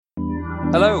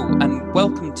Hello and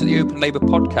welcome to the Open Labour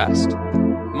podcast.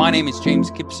 My name is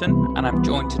James Gibson and I'm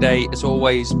joined today, as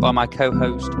always, by my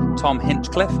co-host Tom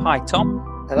Hinchcliffe. Hi,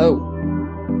 Tom.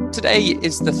 Hello. Today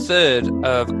is the third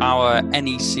of our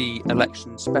NEC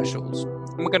election specials,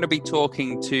 and we're going to be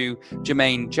talking to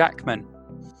Jermaine Jackman.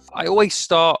 I always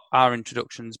start our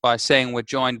introductions by saying we're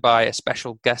joined by a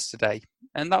special guest today,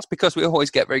 and that's because we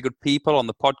always get very good people on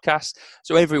the podcast,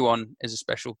 so everyone is a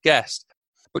special guest.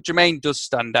 But Jermaine does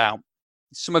stand out.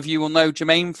 Some of you will know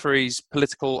Jermaine for his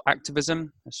political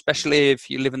activism, especially if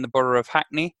you live in the borough of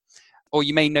Hackney, or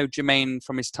you may know Jermaine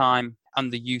from his time in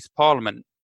the Youth Parliament.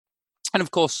 And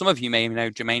of course, some of you may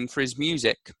know Jermaine for his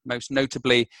music, most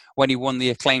notably when he won the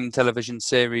acclaimed television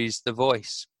series The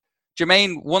Voice.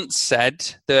 Jermaine once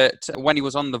said that when he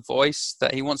was on The Voice,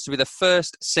 that he wants to be the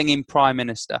first singing Prime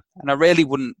Minister, and I really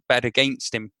wouldn't bet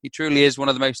against him. He truly is one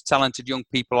of the most talented young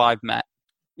people I've met.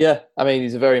 Yeah, I mean,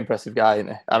 he's a very impressive guy, isn't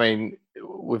he? I mean,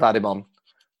 we've had him on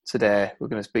today. We're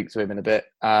going to speak to him in a bit.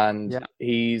 And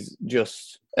he's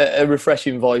just a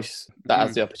refreshing voice that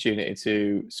has the opportunity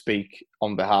to speak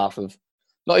on behalf of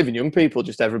not even young people,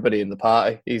 just everybody in the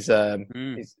party. He's a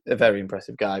very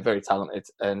impressive guy, very talented.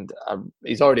 And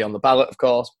he's already on the ballot, of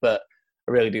course, but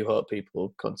I really do hope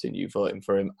people continue voting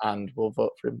for him and will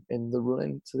vote for him in the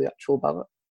run-in to the actual ballot.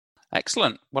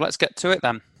 Excellent. Well, let's get to it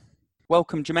then.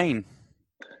 Welcome, Jermaine.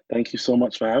 Thank you so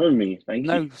much for having me.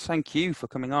 Thank you for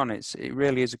coming on. It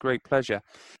really is a great pleasure.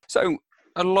 So,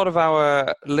 a lot of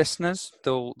our listeners,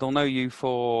 they'll know you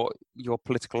for your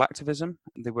political activism.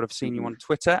 They would have seen you on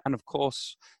Twitter, and of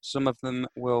course, some of them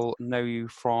will know you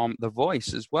from The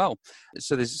Voice as well.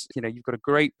 So, you've got a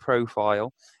great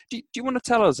profile. Do you want to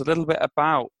tell us a little bit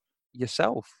about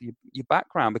yourself, your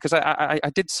background? Because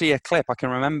I did see a clip. I can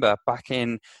remember back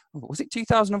in, was it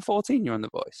 2014 you're on The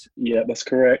Voice? Yeah, that's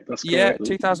correct.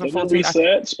 2014.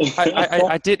 Research.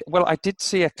 I did. Well, I did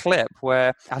see a clip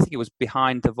where I think it was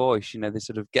Behind the Voice. They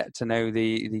sort of get to know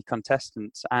the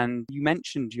contestants, and you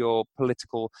mentioned your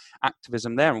political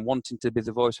activism there and wanting to be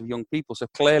the voice of young people. So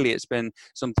clearly, it's been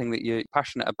something that you're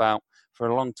passionate about for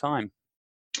a long time.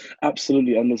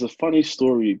 Absolutely, and there's a funny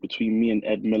story between me and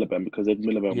Ed Miliband, because Ed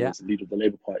Miliband was the leader of the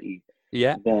Labour Party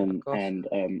then, and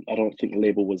I don't think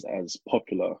Labour was as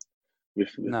popular with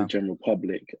the general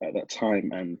public at that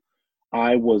time. And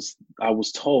I was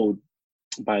told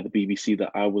by the BBC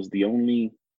that I was the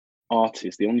only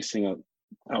artist, the only singer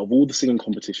out of all the singing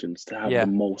competitions to have the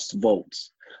most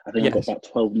votes. I think I got about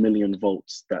 12 million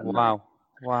votes that night.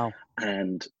 Wow.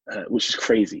 And which is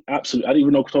crazy. Absolutely. I didn't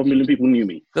even know 12 million people knew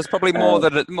me. That's probably more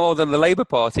than the Labour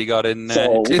Party got in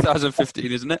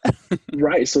 2015, isn't it?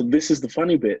 Right. So this is the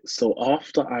funny bit. So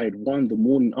after I had won, the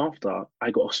morning after, I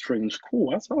got a strange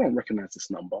call. I said, I don't recognize this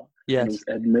number. Yes. And it was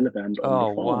Ed Miliband on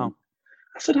the phone. Wow.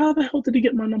 I said, how the hell did he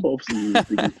get my number? Obviously, he was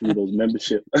digging through those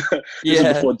membership. This is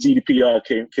before GDPR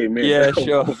came in. Yeah,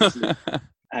 sure.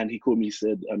 And he called me, he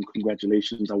said,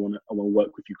 congratulations, I want to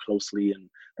work with you closely and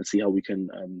see how we can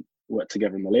work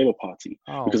together in the Labour Party.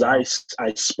 Because I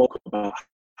spoke about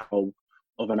how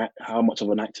much of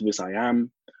an activist I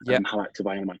am, how active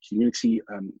I am in my community,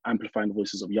 amplifying the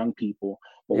voices of young people,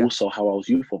 but also how I was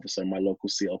youth officer in my local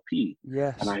CLP.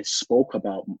 Yes. And I spoke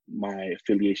about my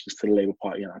affiliations to the Labour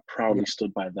Party, and I proudly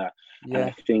stood by that. And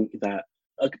I think that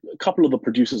a couple of the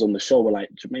producers on the show were like,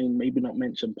 Jermaine, maybe not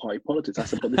mention party politics. I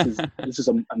said, but this is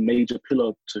a major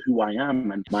pillar to who I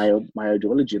am and my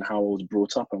ideology and how I was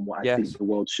brought up and what I think the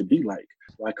world should be like.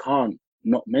 So I can't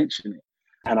not mention it.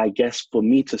 And I guess for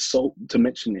me to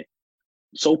mention it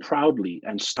so proudly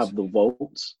and have the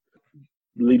votes,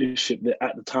 leadership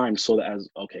at the time saw that as,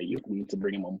 okay, you need to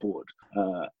bring him on board.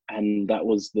 And that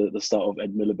was the start of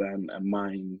Ed Miliband and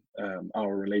mine,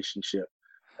 our relationship.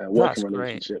 Working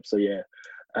relationship. So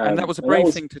and that was a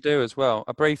brave thing to do as well.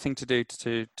 A brave thing to do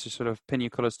to sort of pin your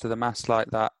colours to the mast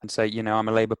like that and say, I'm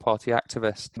a Labour Party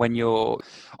activist when you're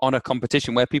on a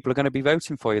competition where people are going to be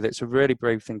voting for you. That's a really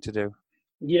brave thing to do.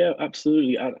 Yeah,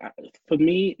 absolutely. For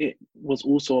me, it was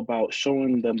also about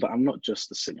showing them that I'm not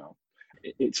just a singer.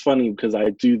 It's funny because I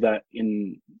do that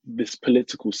in this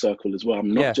political circle as well. I'm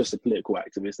not just a political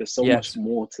activist. There's so much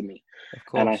more to me.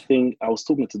 And I think I was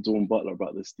talking to Dawn Butler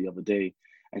about this the other day.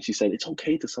 And she said, it's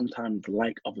okay to sometimes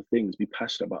like other things, be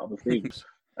passionate about other things,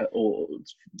 or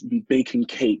baking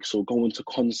cakes or going to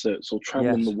concerts or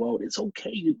traveling the world. It's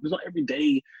okay. You're not every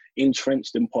day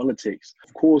entrenched in politics.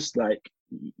 Of course,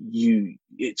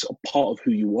 it's a part of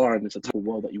who you are, and it's a type of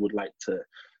world that you would like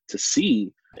to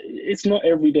see. It's not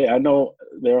every day. I know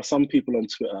there are some people on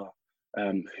Twitter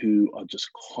who are just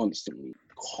constantly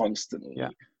constant.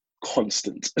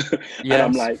 And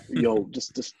I'm like, yo,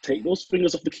 just take those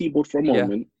fingers off the keyboard for a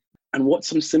moment and watch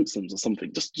some Simpsons or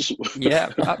something. Just Yeah,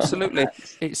 absolutely.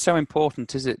 It's so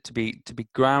important, is it, to be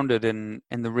grounded in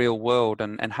the real world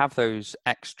and have those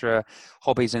extra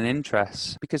hobbies and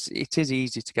interests, because it is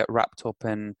easy to get wrapped up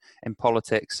in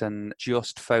politics and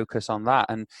just focus on that,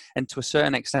 and to a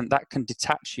certain extent that can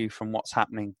detach you from what's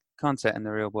happening, can't it, in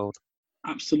the real world?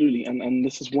 Absolutely, and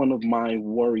this is one of my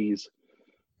worries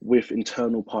with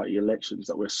internal party elections,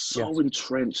 that we're so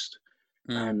entrenched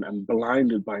and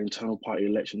blinded by internal party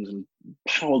elections and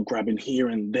power grabbing here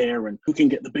and there, and who can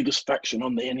get the biggest faction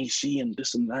on the NEC and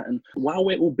this and that. And while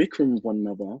we're all bickering with one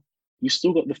another, you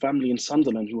still got the family in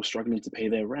Sunderland who are struggling to pay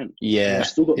their rent. Yeah. You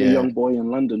still got the young boy in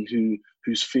London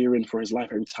who's fearing for his life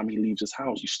every time he leaves his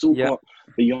house. You still got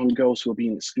the young girls who are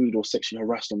being excluded or sexually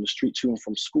harassed on the street to and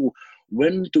from school.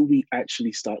 When do we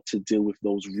actually start to deal with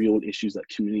those real issues that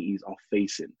communities are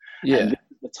facing? Yeah. And this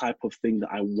is the type of thing that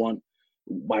I want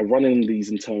by running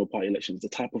these internal party elections, the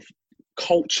type of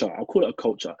culture, I'll call it a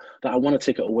culture, that I want to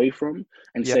take it away from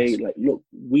and say, like, look,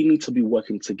 we need to be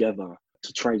working together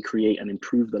to try and create and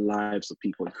improve the lives of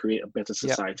people and create a better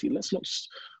society. Let's not just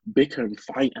bicker and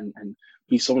fight and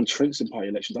be so entrenched in party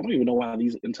elections. I don't even know why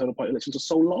these internal party elections are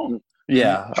so long.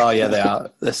 Yeah. Oh, yeah, they are.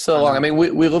 They're so long. I mean,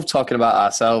 we love talking about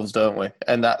ourselves, don't we?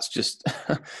 And that's just,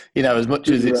 as much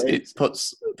as it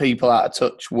puts people out of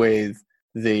touch with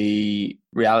the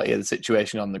reality of the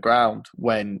situation on the ground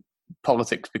when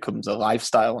politics becomes a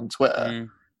lifestyle on Twitter.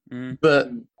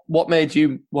 But what made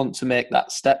you want to make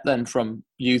that step then from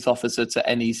youth officer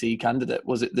to NEC candidate?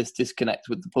 Was it this disconnect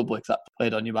with the public that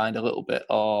played on your mind a little bit,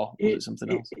 or was it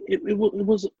something else?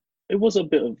 It was a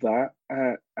bit of that.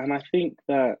 And I think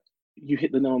that you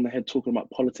hit the nail on the head talking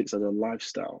about politics as a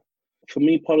lifestyle. For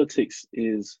me, politics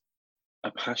is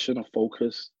a passion, a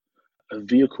focus, a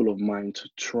vehicle of mine to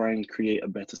try and create a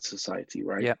better society,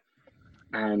 right? Yeah.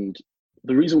 And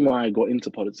the reason why I got into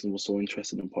politics and was so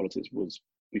interested in politics was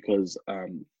because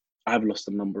I've lost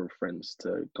a number of friends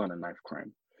to gun and knife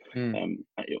crime. During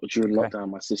lockdown,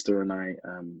 my sister and I,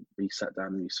 we sat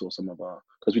down and we saw some of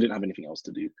because we didn't have anything else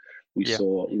to do. We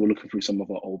were looking through some of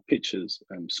our old pictures,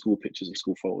 school pictures and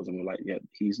school photos, and we're like, yeah,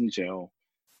 he's in jail,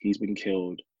 he's been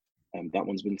killed, that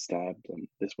one's been stabbed, and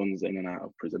this one's in and out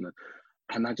of prison.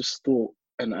 And I just thought,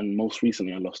 and most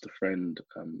recently I lost a friend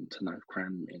to knife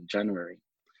crime in January.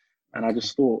 And I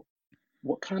just thought,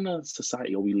 what kind of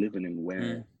society are we living in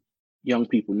where young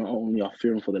people not only are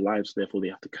fearing for their lives, therefore they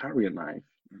have to carry a knife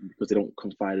because they don't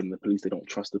confide in the police, they don't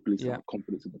trust the police, they don't have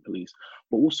confidence in the police,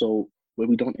 but also where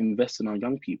we don't invest in our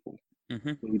young people,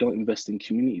 where we don't invest in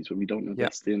communities, where we don't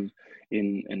invest in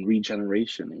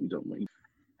regeneration,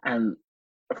 and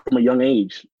from a young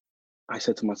age, I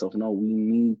said to myself, no, we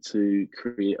need to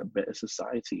create a better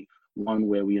society, one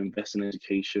where we invest in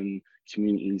education,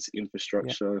 communities,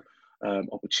 infrastructure,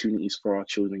 opportunities for our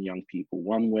children and young people,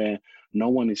 one where no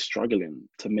one is struggling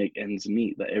to make ends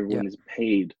meet, that everyone is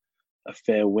paid a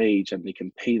fair wage and they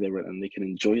can pay their rent and they can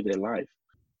enjoy their life.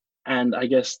 And I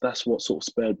guess that's what sort of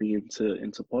spurred me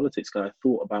into politics, because I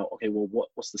thought about, okay, well,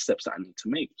 what's the steps that I need to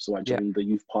make? So I joined the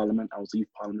youth parliament. I was a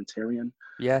youth parliamentarian.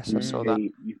 Yes, I saw that.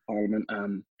 Youth parliament.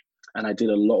 And I did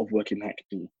a lot of work in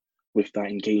Hackney with that,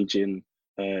 engaging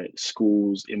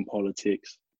schools in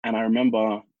politics. And I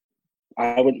remember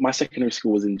my secondary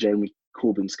school was in Jeremy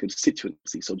Corbyn's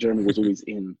constituency. So Jeremy was always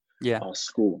in our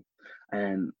school.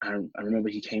 And I remember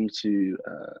he came to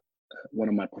one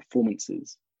of my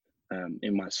performances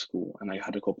in my school, and I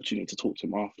had an opportunity to talk to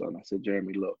him after. And I said,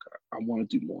 Jeremy, look, I want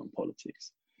to do more in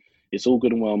politics. It's all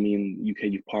good and well me in UK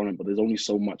Youth Parliament, but there's only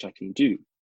so much I can do.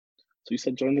 So he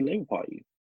said, join the Labour Party.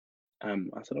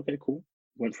 I said, okay, cool.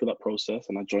 Went through that process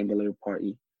and I joined the Labour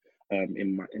Party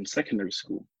in secondary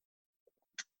school.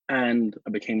 And I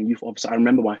became a youth officer. I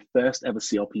remember my first ever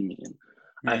CLP meeting.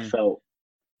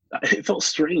 It felt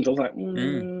strange. I was like,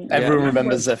 everyone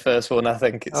remembers their first one. I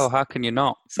think it's how can you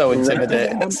not? So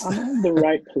intimidating. I'm in the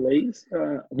right place.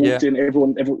 Walked in.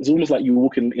 Everyone. It's almost like you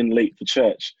walking in late for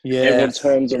church. Everyone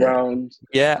turns around.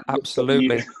 Yeah,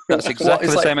 absolutely. That's exactly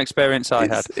the same experience I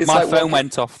had. My phone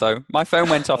went off though. My phone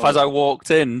went off as I walked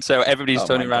in, so everybody's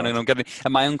turning around and I'm getting.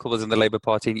 And my uncle was in the Labour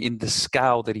Party. In the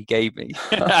scowl that he gave me,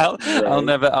 I'll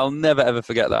never ever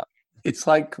forget that. It's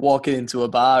like walking into a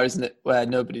bar, isn't it? Where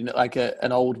nobody, like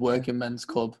an old working men's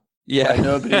club. Yeah. Where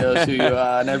nobody knows who you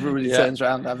are and everybody turns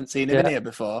around. I haven't seen him in here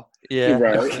before. Yeah.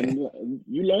 Right. And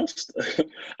you lost.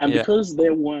 And because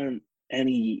there weren't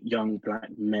any young black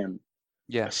men,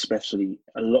 especially,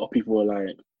 a lot of people were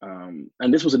like,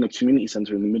 and this was in a community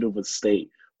centre in the middle of a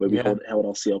state where we held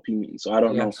our CLP meeting. So I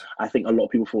don't know. I think a lot of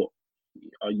people thought,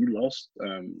 are you lost?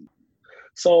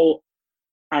 So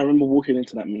I remember walking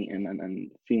into that meeting and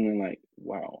feeling like,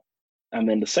 wow, And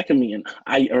then the second meeting,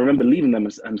 I remember leaving them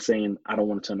and saying, I don't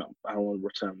want to turn up. I don't want to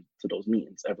return to those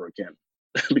meetings ever again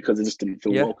because it just didn't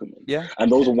feel welcoming. Yeah.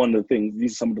 And those are one of the things,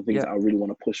 these are some of the things that I really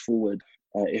want to push forward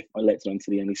if elected onto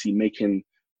the NEC, making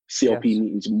CLP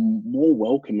meetings more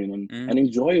welcoming and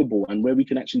enjoyable, and where we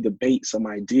can actually debate some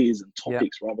ideas and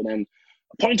topics rather than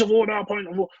point of order,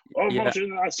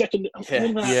 motion, second.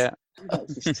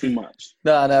 That's just too much.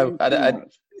 No, I know.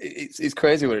 It's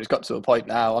crazy where it's got to a point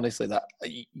now, honestly, that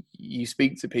you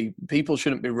speak to people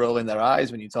shouldn't be rolling their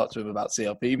eyes when you talk to them about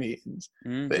CLP meetings.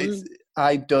 But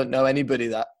I don't know anybody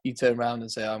that you turn around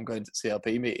and say, I'm going to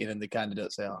CLP meeting, and they kind of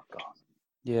don't say, oh, God.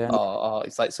 Yeah. Or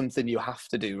it's like something you have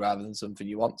to do rather than something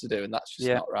you want to do, and that's just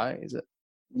not right, is it?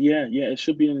 Yeah, it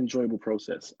should be an enjoyable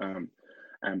process and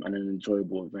an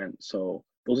enjoyable event. So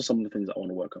those are some of the things that I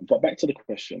want to work on. But back to the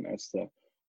question as to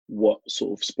what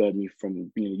sort of spurred me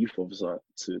from being a youth officer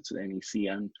to the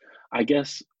NEC. And I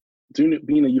guess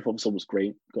being a youth officer was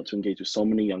great. Got to engage with so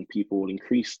many young people,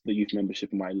 increased the youth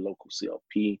membership in my local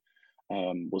CLP,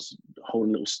 was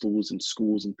holding little stalls in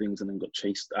schools and things, and then got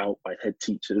chased out by head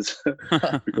teachers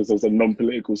because those are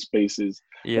non-political spaces.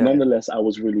 But nonetheless, I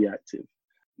was really active.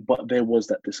 But there was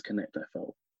that disconnect I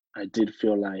felt. I did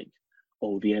feel like,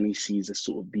 the NECs are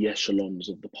sort of the echelons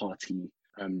of the party,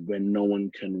 when no one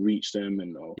can reach them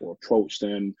or approach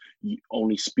them. You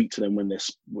only speak to them when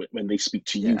they speak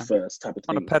to you first, type of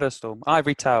thing. On a pedestal,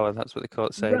 ivory tower. That's what they call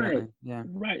it. Say, right? Yeah,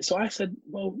 right. So I said,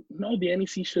 well, no, the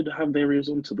NEC should have their ears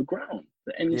onto the ground.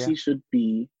 The NEC should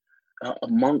be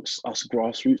amongst us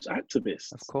grassroots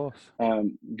activists. Of course.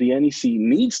 The NEC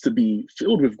needs to be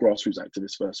filled with grassroots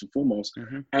activists first and foremost,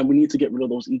 and we need to get rid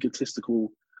of those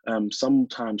egotistical,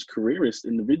 sometimes careerist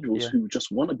individuals who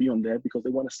just want to be on there because they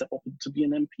want to step up to be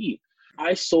an MP.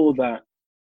 I saw that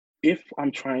if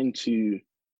I'm trying to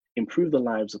improve the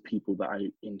lives of people that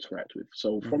I interact with,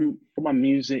 so from my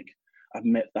music, I've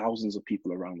met thousands of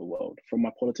people around the world. From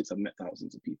my politics, I've met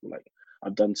thousands of people. Like,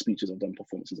 I've done speeches, I've done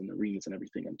performances in arenas and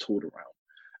everything, and toured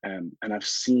around. And I've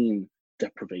seen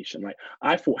deprivation. Like,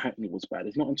 I thought Hackney was bad.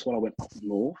 It's not until I went up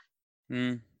north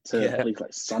to a place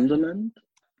like Sunderland.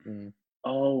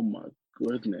 Oh my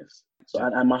goodness. So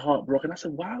and my heart broke, and I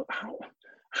said, wow,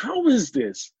 how is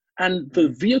this? And the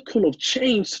vehicle of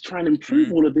change to try and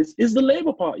improve all of this is the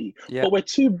Labour Party. But we're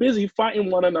too busy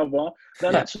fighting one another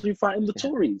than actually fighting the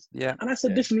Tories. And I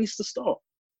said, this needs to stop.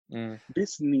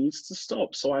 This needs to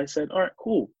stop. So I said, all right,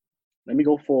 cool. Let me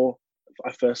go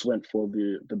I first went for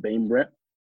the BAME rep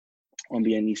on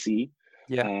the NEC.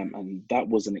 And that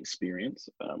was an experience.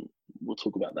 We'll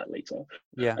talk about that later.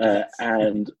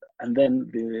 And then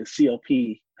the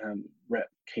CLP rep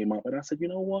came up, and I said, you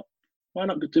know what? Why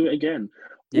not do it again?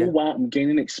 All while I'm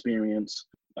gaining experience,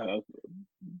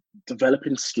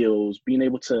 developing skills, being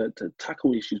able to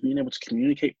tackle issues, being able to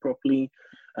communicate properly,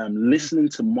 listening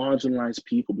to marginalized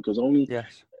people, because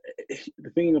the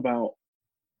thing about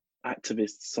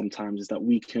activists sometimes is that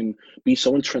we can be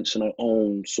so entrenched in our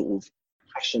own sort of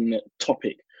passionate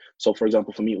topic. So, for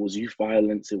example, for me, it was youth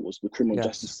violence, it was the criminal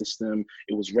justice system,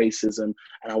 it was racism,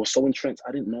 and I was so entrenched.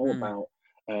 I didn't know about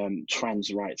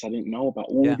trans rights. I didn't know about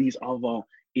all these other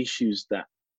issues that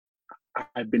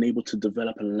I've been able to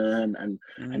develop and learn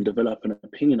and develop an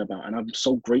opinion about. And I'm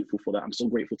so grateful for that. I'm so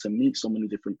grateful to meet so many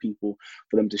different people,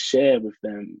 for them to share with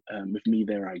me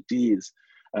their ideas.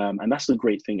 And that's the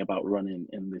great thing about running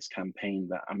in this campaign,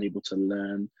 that I'm able to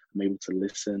learn, I'm able to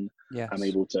listen, I'm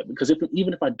able to, because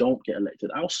even if I don't get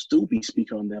elected, I'll still be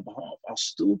speaking on their behalf. I'll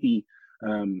still be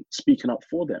speaking up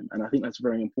for them. And I think that's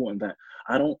very important, that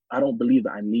I don't believe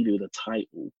that I needed a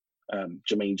title,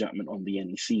 Jermaine Jackman on the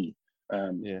NEC,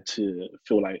 to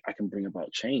feel like I can bring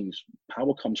about change.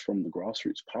 Power comes from the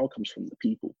grassroots. Power comes from the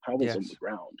people. Power is on the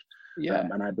ground.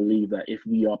 And I believe that if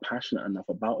we are passionate enough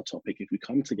about a topic, if we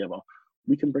come together,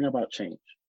 we can bring about change.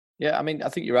 Yeah, I mean, I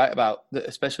think you're right about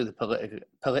especially the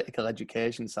political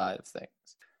education side of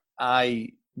things. I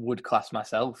would class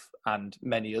myself and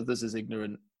many others as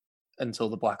ignorant until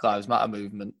the Black Lives Matter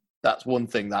movement. That's one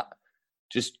thing that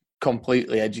just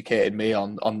completely educated me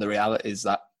on the realities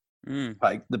that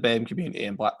like the BAME community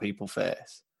and black people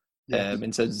face in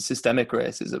terms of systemic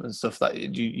racism and stuff that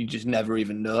you just never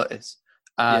even notice.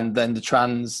 And then the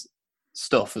trans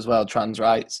stuff as well, trans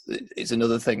rights, it's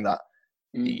another thing that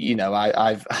you know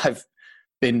I've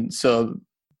been so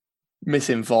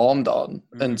misinformed on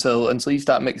until you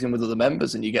start mixing with other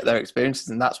members and you get their experiences,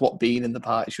 and that's what being in the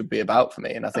party should be about for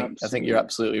me. And I think you're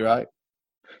absolutely right.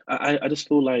 I just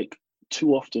feel like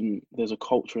too often there's a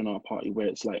culture in our party where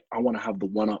it's like, I want to have the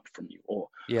one up from you, or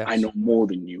I know more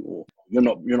than you, or you're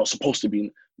not supposed to be.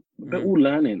 We're all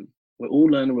learning. We're all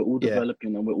learning. We're all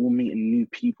developing, and we're all meeting new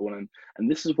people.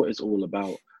 And this is what it's all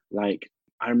about. Like,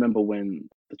 I remember when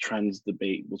the trans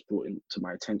debate was brought into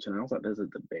my attention, I was like, there's a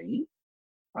debate?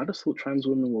 I just thought trans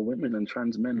women were women and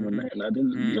trans men were men. I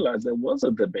didn't realize there was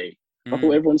a debate. I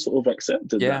thought everyone sort of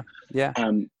accepted that. Yeah.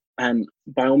 And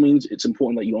by all means, it's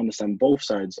important that you understand both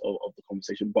sides of the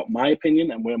conversation. But my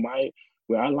opinion and where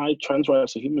I lie, trans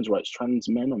rights are human rights. Trans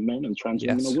men are men and trans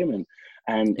women are women.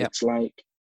 And it's like,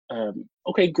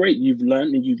 okay, great. You've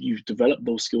learned and you've developed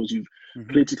those skills. You've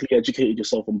politically educated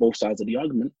yourself on both sides of the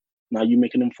argument. Now you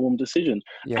make an informed decision.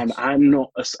 And I'm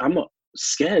not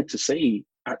scared to say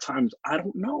at times, I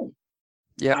don't know.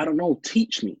 I don't know.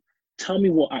 Teach me. Tell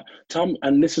me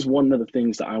and this is one of the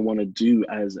things that I want to do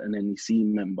as an NEC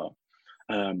member,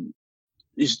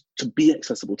 is to be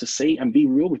accessible, to say and be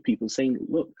real with people, saying,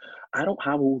 look, I don't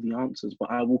have all the answers, but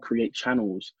I will create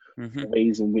channels,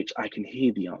 ways in which I can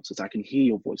hear the answers. I can hear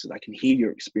your voices. I can hear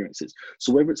your experiences.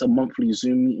 So whether it's a monthly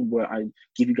Zoom meeting where I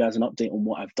give you guys an update on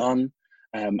what I've done,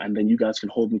 and then you guys can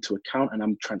hold me to account and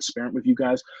I'm transparent with you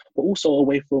guys, but also a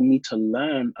way for me to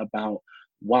learn about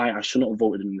why I should not have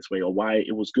voted in this way, or why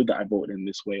it was good that I voted in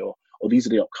this way, or these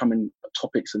are the upcoming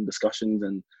topics and discussions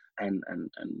and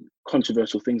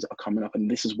controversial things that are coming up, and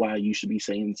this is why you should be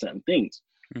saying certain things.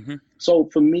 So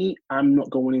for me, I'm not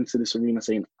going into this arena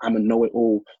saying I'm a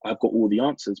know-it-all, I've got all the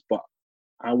answers, but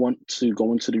I want to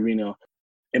go into the arena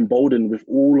emboldened with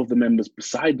all of the members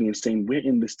beside me and saying, we're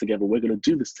in this together, we're going to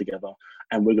do this together,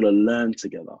 and we're going to learn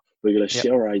together. We're going to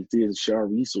share our ideas, share our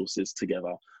resources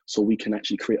together, so we can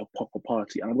actually create a proper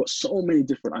party. And I've got so many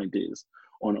different ideas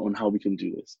on how we can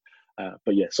do this.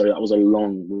 But yeah, sorry, that was a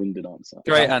long-winded answer.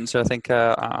 Great answer. I think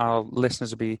our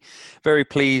listeners will be very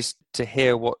pleased to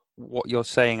hear what you're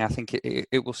saying. I think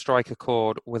it will strike a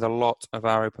chord with a lot of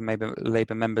our Open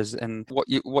Labour members, and what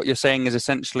you're saying is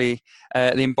essentially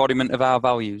the embodiment of our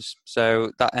values.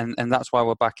 So that and that's why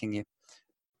we're backing you.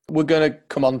 We're going to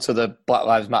come on to the Black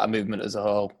Lives Matter movement as a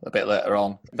whole a bit later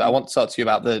on, but I want to talk to you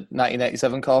about the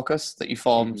 1987 caucus that you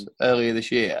formed earlier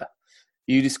this year.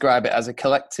 You describe it as a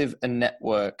collective and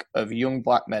network of young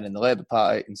black men in the Labour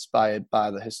Party inspired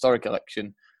by the historic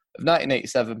election of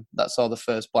 1987 that saw the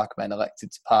first black men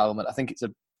elected to Parliament. I think it's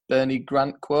a Bernie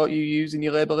Grant quote you use in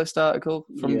your Labour List article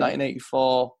from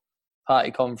 1984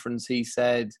 party conference. He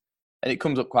said, and it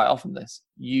comes up quite often, this,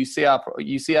 you see our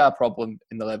problem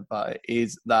in the Labour Party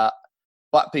is that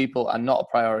black people are not a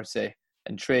priority,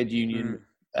 and trade union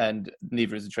and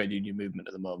neither is the trade union movement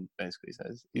at the moment, basically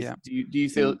says. Do you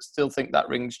still think that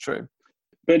rings true?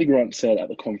 Bernie Grant said at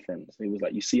the conference, he was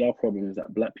like, you see, our problem is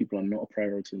that black people are not a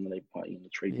priority in the Labour Party and the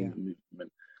trade union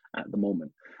movement at the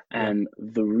moment. And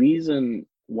the reason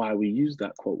why we used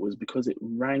that quote was because it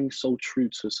rang so true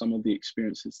to some of the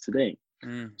experiences today.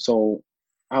 So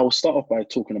I will start off by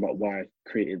talking about why I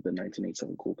created the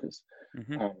 1987 caucus.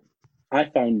 I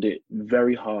found it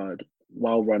very hard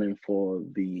while running for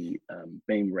the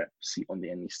BAME rep seat on the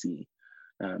NEC,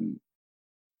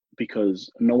 because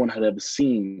no one had ever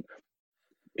seen,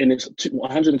 in its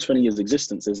 120 years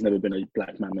existence, there's never been a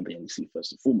black man in the NEC,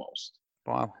 first and foremost.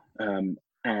 Wow.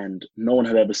 And no one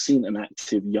had ever seen an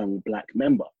active young black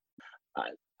member.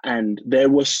 And there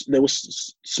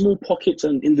was small pockets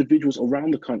and individuals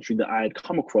around the country that I had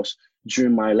come across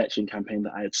during my election campaign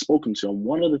that I had spoken to. And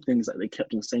one of the things that they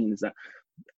kept on saying is that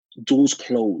doors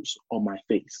close on my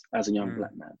face as a young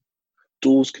black man.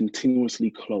 Doors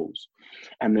continuously close.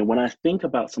 And then when I think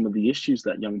about some of the issues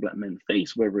that young black men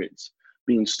face, whether it's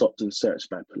being stopped and searched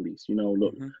by police,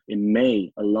 look, in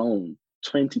May alone,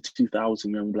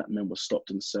 22,000 young black men were stopped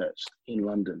and searched in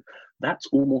London. That's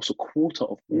almost a quarter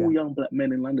of all young black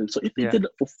men in London. So if they did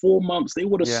it for 4 months, they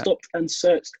would have stopped and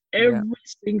searched every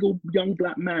single young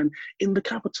black man in the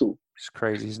capital. It's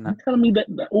crazy, isn't it? You're telling me that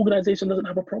the organization doesn't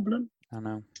have a problem? I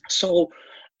know. So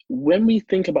when we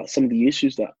think about some of the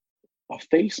issues that are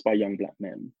faced by young black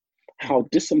men, how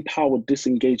disempowered,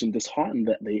 disengaged, and disheartened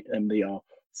that they are,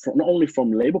 not only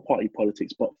from Labour Party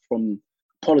politics, but from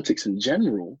politics in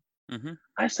general,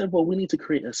 I said, well, we need to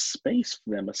create a space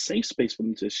for them, a safe space for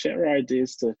them to share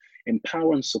ideas, to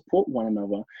empower and support one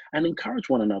another and encourage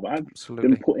one another. I've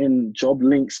been putting job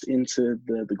links into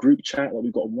the group chat that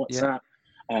we've got on WhatsApp.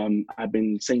 I've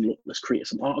been saying, look, let's create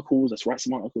some articles, let's write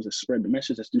some articles, let's spread the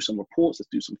message, let's do some reports, let's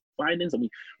do some findings. I mean,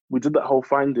 we did that whole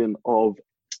finding of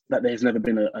that there's never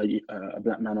been a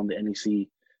black man on the NEC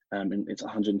in its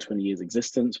 120 years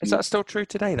existence. Is that still true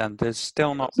today then? There's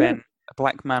still not been a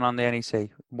black man on the NEC?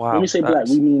 Wow. When we say black,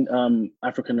 we mean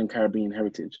African and Caribbean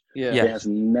heritage. There has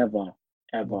never,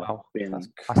 ever been.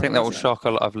 I think that will shock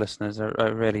a lot of listeners. I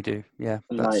really do. Yeah,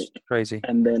 that's crazy.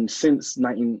 And then since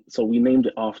so we named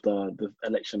it after the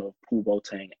election of Paul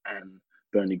Boateng and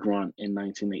Bernie Grant in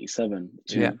 1987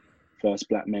 first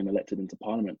black men elected into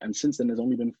parliament. And since then, there's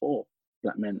only been 4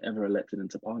 black men ever elected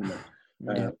into parliament.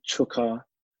 Chuka,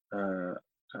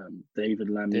 David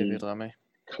Lammy,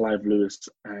 Clive Lewis,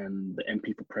 and the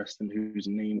MP for Preston, whose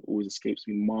name always escapes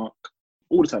me, Mark,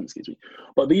 all the time escapes me.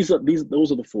 But those are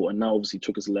the 4, and now obviously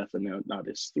Chuka's left, and now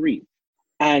there's 3.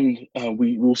 And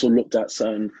we also looked at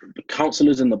certain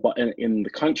councillors in the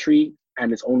country,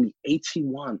 and it's only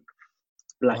 81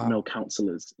 black male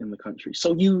councillors in the country.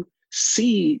 So you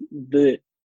see the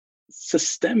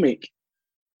systemic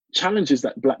challenges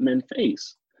that black men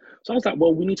face. So I was like,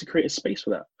 well, we need to create a space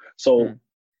for that. So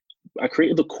I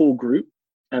created the core group,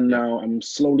 and now I'm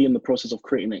slowly in the process of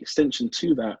creating an extension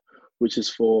to that, which is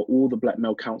for all the black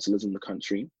male councillors in the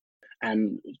country,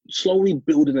 and slowly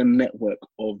building a network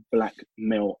of black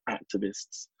male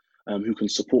activists who can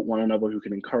support one another, who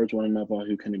can encourage one another,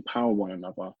 who can empower one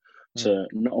another to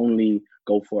not only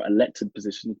go for elected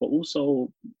positions, but also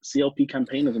CLP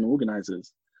campaigners and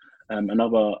organisers, and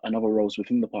other roles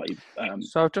within the party.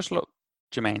 So I've just looked,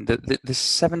 Jermaine, there's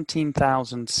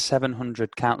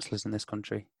 17,700 councillors in this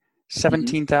country.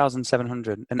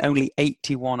 17,700, and only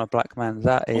 81 are black men.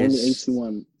 That is only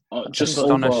 81. Just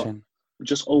astonishing.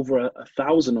 Just over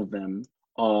 1,000 of them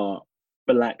are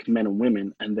black men and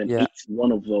women, and then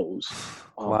 81 of those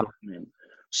are black men.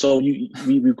 So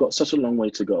we've got such a long way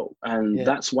to go, and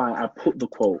that's why I put the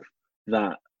quote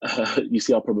that you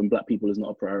see our problem, black people, is not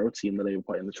a priority in the Labour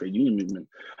Party and the trade union movement,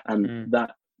 and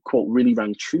that quote really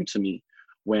rang true to me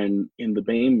when in the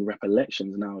BAME rep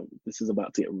elections. Now this is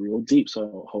about to get real deep,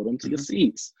 so hold on to your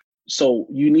seats. So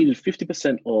you needed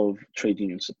 50% of trade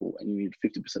union support, and you needed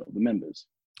 50% of the members.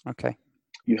 Okay.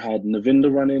 You had Navinda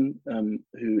running,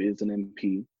 who is an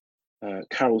MP,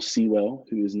 Carol Sewell,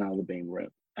 who is now the BAME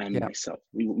rep, and myself.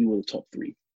 We were the top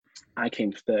 3. I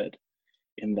came 3rd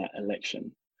in that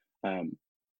election.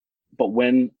 But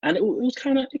it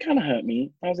kind of hurt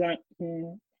me. I was like,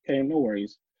 okay, no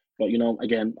worries. But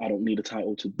again, I don't need a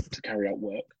title to carry out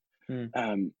work.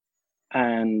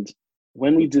 And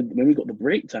when we got the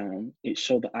breakdown, it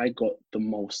showed that I got the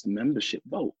most membership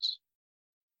votes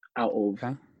out of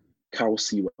Carol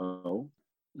Sewell,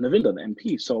 Navinda, the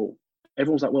MP. So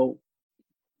everyone was like, well,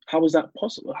 how is that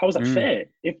possible? How is that fair?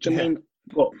 If Jermaine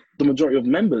got the majority of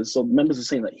members, so members are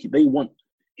saying that they want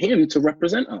him to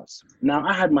represent us. Now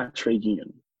I had my trade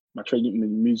union,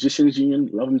 musicians union,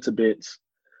 love them to bits.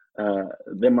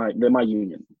 They're my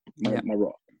union, my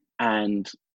rock.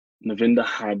 And Navinda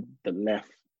had the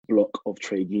left block of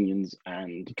trade unions,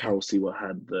 and Carol Sewell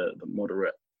had the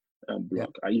moderate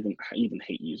block. I even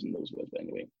hate using those words, but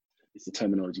anyway, it's the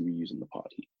terminology we use in the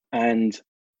party. And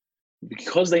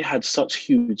because they had such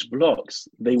huge blocks,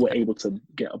 they were able to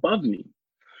get above me.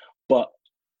 But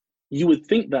you would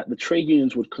think that the trade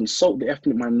unions would consult the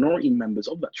ethnic minority members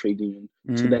of that trade union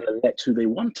to then elect who they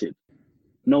wanted.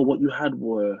 No, what you had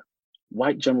were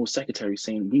white general secretaries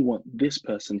saying, we want this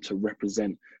person to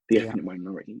represent the ethnic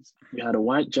minorities. You had a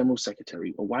white general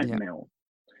secretary, a white male,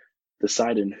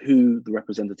 deciding who the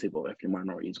representative of ethnic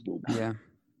minorities will be. Yeah.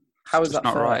 How is that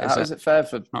not fair? right? How is it fair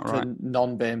for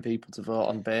non-BAME people to vote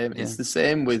on BAME? It's the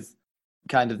same with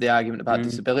kind of the argument about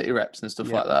disability reps and stuff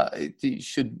like that.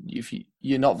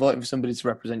 You're not voting for somebody to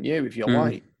represent you if you're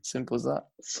white. Simple as that.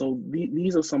 So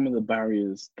these are some of the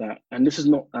barriers that, and this is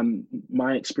not,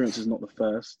 my experience is not the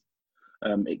first.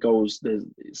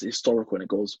 It's historical, and it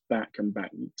goes back and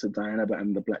back to Diana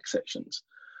and the black sections.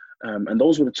 And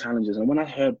those were the challenges. And when I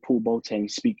heard Paul Boateng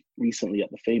speak recently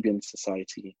at the Fabian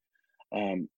Society,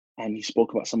 and he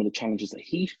spoke about some of the challenges that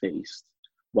he faced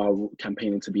while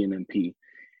campaigning to be an MP,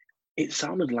 it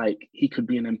sounded like he could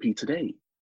be an MP today.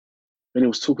 When he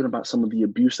was talking about some of the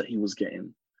abuse that he was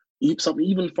getting,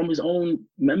 even from his own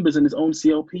members in his own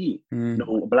CLP.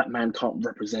 A black man can't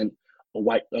represent a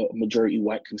majority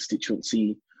white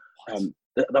constituency.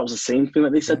 That was the same thing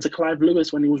that they said to Clive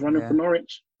Lewis when he was running for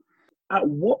Norwich. At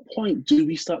what point do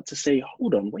we start to say,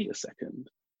 hold on, wait a second?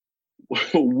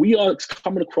 We are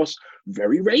coming across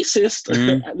very racist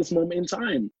at this moment in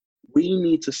time. We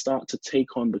need to start to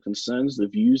take on the concerns, the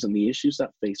views, and the issues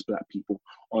that face black people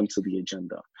onto the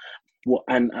agenda.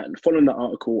 And following that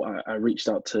article, I reached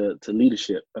out to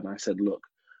leadership, and I said, look,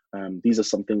 these are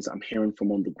some things that I'm hearing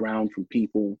from on the ground from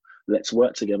people. Let's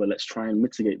work together. Let's try and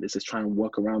mitigate this. Let's try and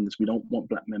work around this. We don't want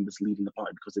black members leaving the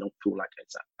party because they don't feel like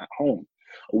it's at home.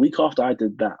 A week after I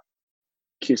did that,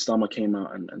 Keir Starmer came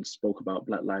out and spoke about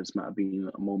Black Lives Matter being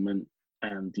a moment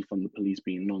and defund the police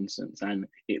being nonsense. And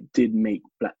it did make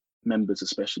black members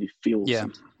especially feel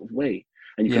some type of way.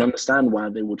 And you can understand why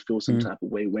they would feel some type of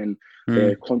way when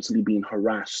they're constantly being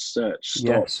harassed, searched,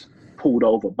 stopped, pulled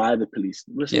over by the police.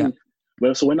 We're seeing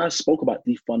So when I spoke about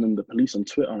defunding the police on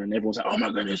Twitter, and everyone's like, "Oh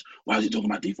my goodness, why is he talking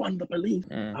about defunding the police?"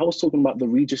 I was talking about the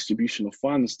redistribution of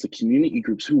funds to community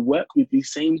groups who work with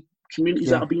these same communities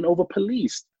that are being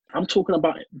over-policed. I'm talking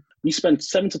about, we spend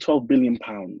 7 to 12 billion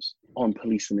pounds on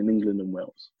policing in England and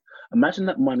Wales. Imagine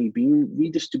that money being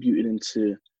redistributed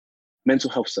into mental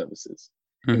health services,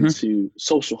 into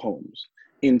social homes,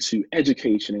 into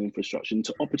education and infrastructure,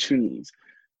 into opportunities.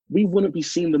 We wouldn't be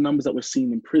seeing the numbers that we're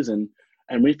seeing in prison.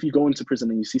 And if you go into prison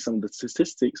and you see some of the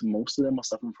statistics, most of them are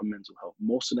suffering from mental health.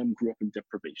 Most of them grew up in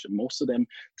deprivation. Most of them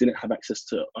didn't have access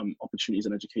to opportunities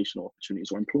and educational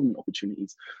opportunities or employment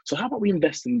opportunities. So how about we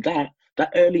invest in that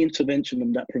early intervention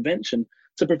and that prevention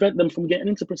to prevent them from getting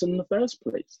into prison in the first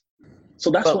place? So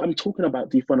that's what I'm talking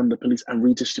about, defunding the police and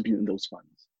redistributing those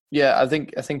funds. Yeah, I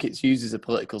think it's used as a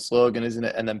political slogan, isn't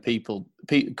it? And then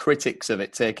critics of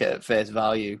it take it at face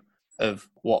value of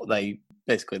what they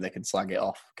can slag it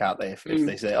off, can't they? If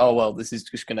they say, "Oh well, this is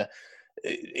just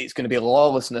it's gonna be a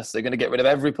lawlessness. They're gonna get rid of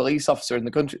every police officer in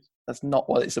the country." That's not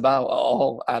what it's about at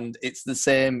all. And it's the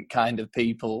same kind of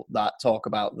people that talk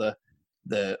about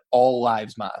the all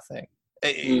lives matter thing.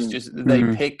 It's just they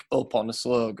pick up on a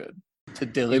slogan to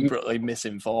deliberately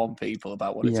misinform people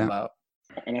about what it's about.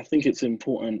 And I think it's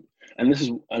important, and this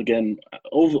is, again,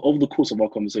 over the course of our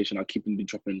conversation, I keep on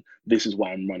dropping, this is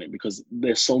why I'm running, because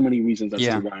there's so many reasons as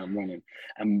to why I'm running.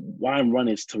 And why I'm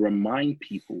running is to remind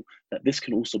people that this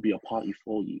can also be a party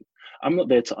for you. I'm not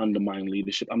there to undermine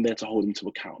leadership. I'm there to hold him to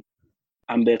account.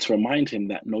 I'm there to remind him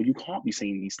that, no, you can't be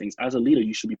saying these things. As a leader,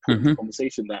 you should be putting the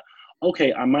conversation that,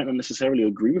 okay, I might not necessarily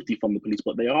agree with defund the police,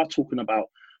 but they are talking about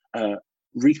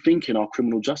rethinking our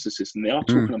criminal justice system. They are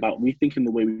talking about rethinking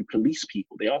the way we police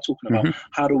people. They are talking about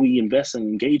how do we invest and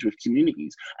engage with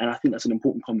communities. And I think that's an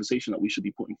important conversation that we should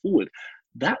be putting forward.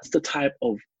 That's the type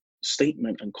of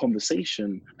statement and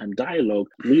conversation and dialogue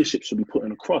leadership should be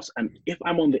putting across. And if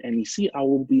I'm on the NEC, I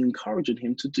will be encouraging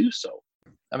him to do so.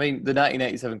 I mean, the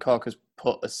 1987 caucus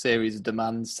put a series of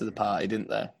demands to the party, didn't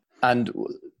they? And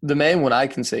the main one I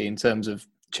can see in terms of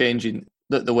changing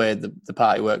the way the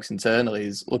party works internally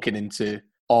is looking into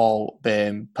all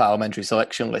BAME parliamentary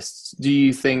selection lists. Do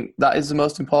you think that is the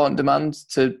most important demand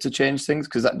to change things?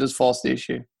 Because that does force the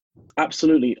issue.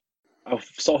 Absolutely. I'll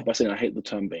start off by saying I hate the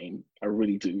term BAME. I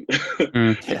really do.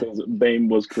 Because BAME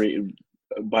was created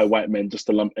by white men just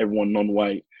to lump everyone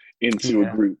non-white into a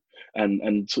group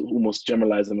and to almost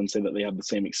generalize them and say that they have the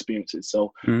same experiences.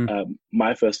 So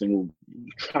my first thing will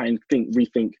try and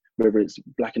rethink whether it's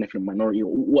black and ethnic minority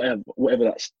or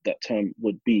whatever that term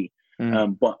would be.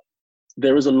 But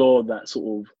there is a law that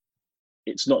sort of,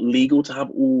 it's not legal to have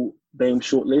all BAME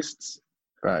shortlists.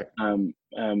 Right.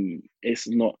 It's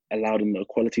not allowed in the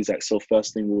Equalities Act. So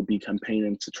first thing will be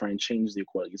campaigning to try and change the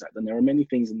Equalities Act. And there are many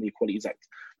things in the Equalities Act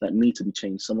that need to be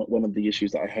changed. One of the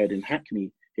issues that I heard in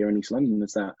Hackney here in East London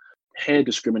is that hair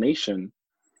discrimination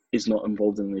is not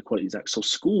involved in the Equalities Act. So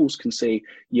schools can say,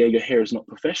 yeah, your hair is not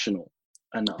professional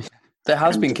enough. There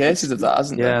has been cases of that,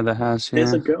 hasn't there? Yeah, there has. There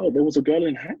was a girl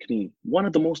in Hackney, one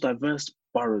of the most diverse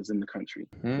boroughs in the country,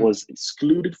 was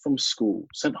excluded from school,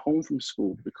 sent home from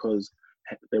school because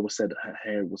they were said her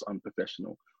hair was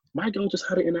unprofessional. My girl just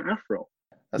had it in an afro.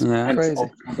 That's crazy.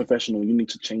 It's unprofessional. You need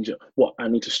to change it. What? I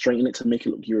need to straighten it to make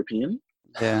it look European.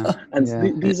 Yeah.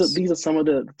 And these are some of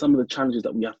the challenges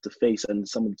that we have to face, and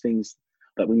some of the things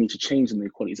that we need to change in the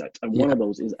Equalities Act. And one of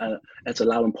those is it's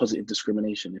allowing positive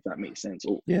discrimination, if that makes sense,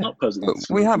 or not positive.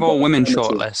 We have all women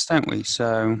shortlists, don't we?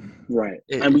 So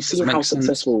and we've seen how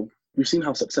successful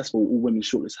all women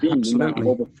shortlists have been. Absolutely. We now have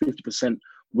over 50%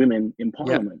 women in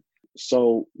Parliament.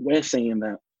 So we're saying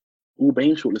that all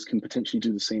BAME shortlists can potentially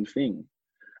do the same thing,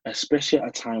 especially at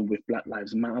a time with Black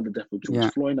Lives Matter, the death of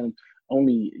George Floyd, and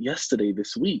only yesterday,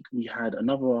 this week, we had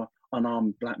another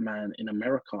unarmed Black man in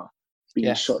America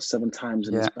being shot 7 times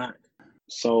in his back.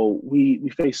 So we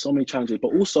face so many challenges,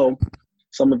 but also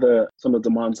some of the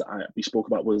demands that we spoke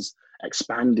about was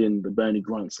expanding the Bernie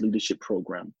Grant's leadership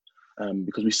program,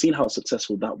 because we've seen how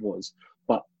successful that was.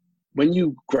 But when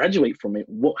you graduate from it,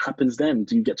 what happens then?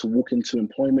 Do you get to walk into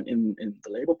employment in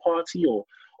the Labour Party or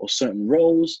certain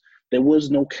roles? There was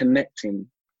no connecting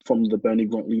from the Bernie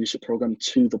Grant leadership program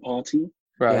to the party.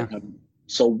 Right.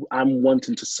 So I'm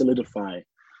wanting to solidify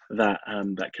that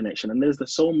connection. And there's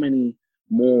so many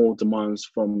more demands,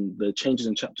 from the changes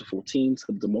in Chapter 14 to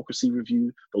the democracy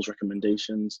review, those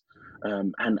recommendations,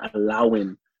 and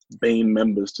allowing BAME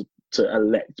members to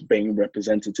elect BAME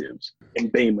representatives in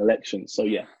BAME elections. So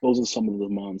those are some of the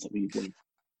demands that we want.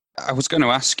 I was going to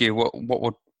ask you what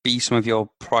would be some of your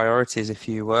priorities if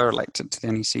you were elected to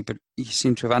the NEC, but you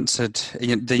seem to have answered.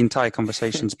 The entire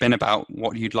conversation's been about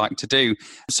what you'd like to do.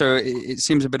 So it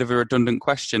seems a bit of a redundant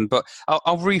question, but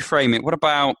I'll reframe it. What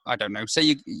about, I don't know,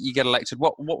 say you get elected,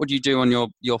 what would you do on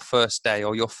your first day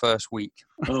or your first week?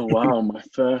 Oh, wow, my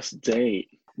first day.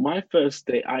 My first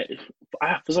day, I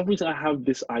for some reason, I have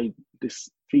this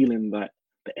feeling that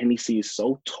the NEC is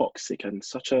so toxic and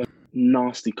such a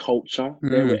nasty culture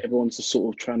there where everyone's just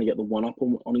sort of trying to get the one up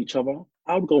on each other.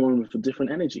 I would go on with a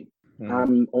different energy. I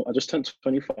just turned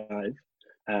 25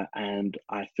 and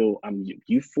I feel I'm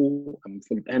youthful, I'm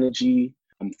full of energy,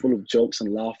 I'm full of jokes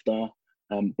and laughter,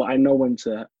 but I know when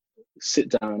to sit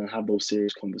down and have those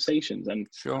serious conversations. And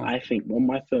sure. I think on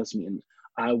my first meeting,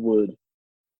 I would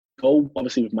go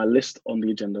obviously with my list on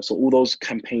the agenda. So all those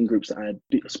campaign groups that I had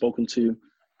spoken to,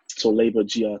 so Labour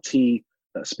GRT,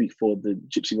 that speak for the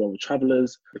Gypsy World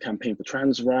Travellers, the campaign for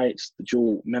trans rights, the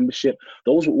dual membership,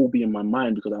 those will all be in my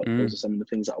mind because those are some of the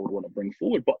things that I would want to bring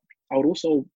forward. But I would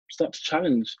also start to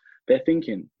challenge their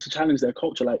thinking, to challenge their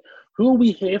culture. Like, who are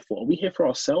we here for? Are we here for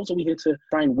ourselves? Or are we here to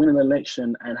try and win an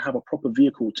election and have a proper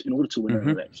vehicle in order to win an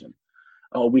election?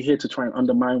 Or are we here to try and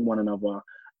undermine one another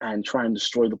and try and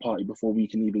destroy the party before we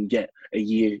can even get a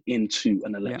year into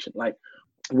an election? Like,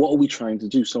 what are we trying to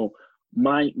do? So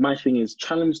my thing is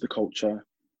challenge the culture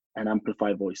and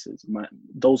amplify voices.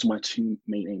 Those are my two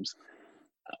main aims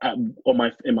in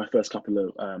my first couple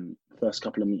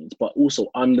of meetings. But also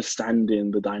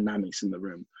understanding the dynamics in the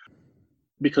room,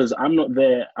 because I'm not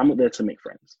there to make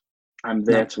friends. I'm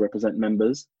there to represent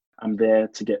members. I'm there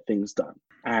to get things done.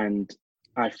 And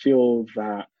I feel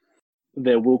that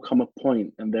there will come a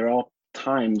point, and there are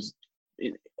times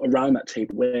around that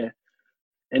table where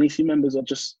NEC members are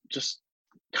just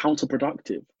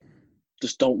counterproductive,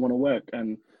 just don't want to work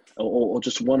or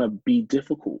just want to be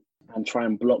difficult and try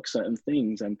and block certain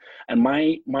things. And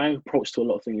my approach to a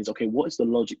lot of things is, okay, what is the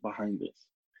logic behind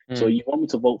this? So you want me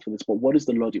to vote for this, but what is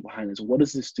the logic behind this? What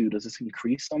does this do? Does this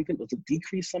increase something? Does it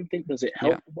decrease something? Does it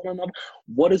help one another?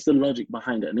 What is the logic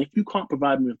behind it? And if you can't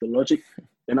provide me with the logic,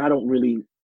 then I don't really,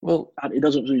 it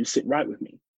doesn't really sit right with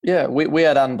me. Yeah, we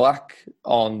had Anne Black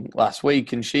on last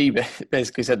week, and she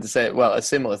basically said a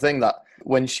similar thing, that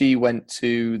when she went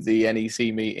to the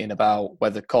NEC meeting about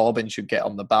whether Corbyn should get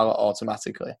on the ballot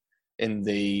automatically in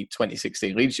the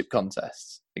 2016 leadership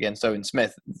contests against Owen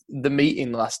Smith, the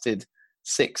meeting lasted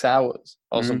 6 hours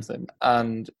or something,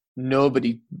 and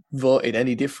nobody voted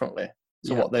any differently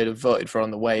to what they'd have voted for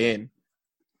on the way in.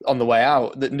 On the way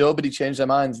out, that nobody changed their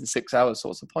minds in 6 hours. So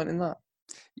what's the point in that?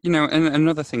 You know, and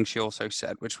another thing she also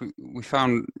said, which we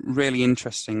found really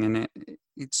interesting, and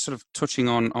it's sort of touching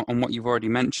on what you've already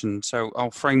mentioned. So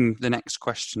I'll frame the next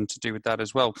question to do with that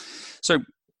as well. So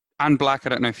Anne Black, I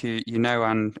don't know if you know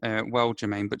Anne well,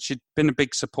 Jermaine, but she'd been a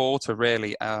big supporter,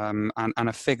 really, and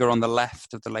a figure on the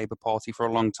left of the Labour Party for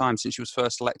a long time, since she was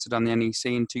first elected on the NEC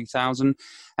in 2000,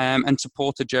 and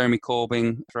supported Jeremy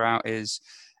Corbyn throughout his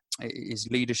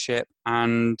leadership,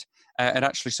 and had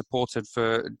actually supported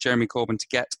for Jeremy Corbyn to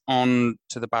get on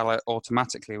to the ballot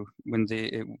automatically with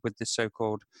the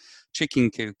so-called chicken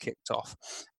coup kicked off.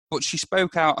 But she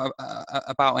spoke out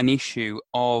about an issue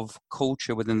of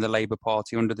culture within the Labour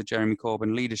Party under the Jeremy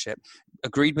Corbyn leadership,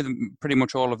 agreed with pretty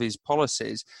much all of his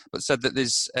policies, but said that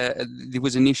there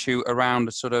was an issue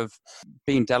around sort of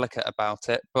being delicate about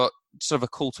it, but sort of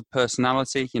a cult of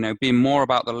personality, you know, being more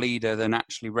about the leader than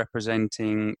actually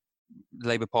representing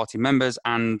Labour Party members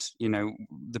and, you know,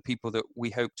 the people that we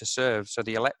hope to serve, so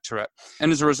the electorate.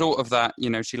 And as a result of that, you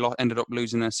know, she ended up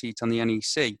losing her seat on the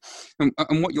NEC.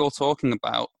 And what you're talking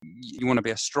about, you want to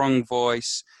be a strong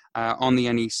voice on the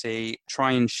NEC,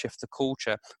 try and shift the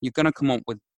culture. You're going to come up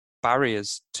with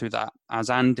barriers to that, as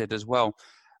Anne did as well.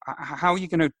 How are you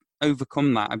going to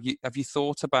overcome that? Have you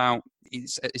thought about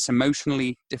it's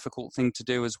emotionally difficult thing to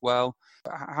do as well?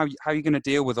 How are you going to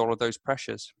deal with all of those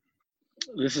pressures?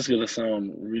 This is going to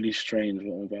sound really strange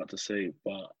what I'm about to say,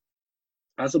 but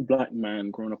as a black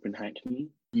man growing up in Hackney,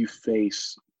 you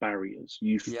face barriers.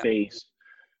 You face,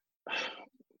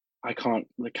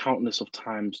 the countless of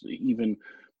times, even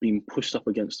being pushed up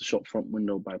against the shop front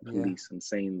window by police and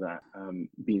saying that,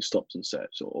 being stopped and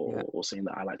searched, or saying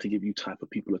that I like to give you type of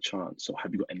people a chance, or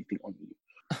have you got anything on you?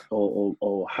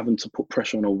 or having to put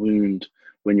pressure on a wound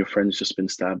when your friend's just been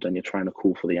stabbed and you're trying to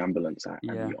call for the ambulance and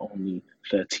you're only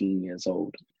 13 years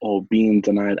old, or being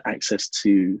denied access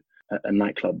to a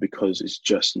nightclub because it's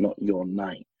just not your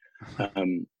night,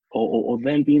 or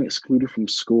then being excluded from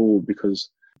school because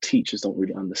teachers don't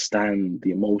really understand the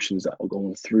emotions that are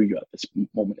going through you at this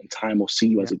moment in time, or see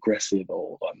you as aggressive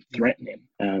or threatening,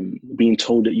 being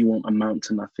told that you won't amount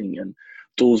to nothing. And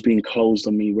doors being closed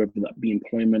on me, whether that be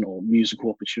employment or musical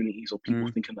opportunities or people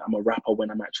thinking that I'm a rapper when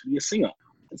I'm actually a singer.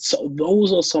 So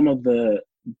those are some of the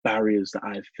barriers that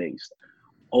I've faced.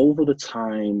 Over the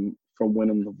time from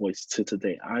winning The Voice to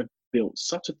today, I've built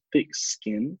such a thick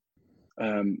skin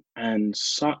and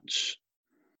such,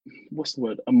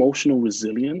 emotional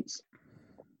resilience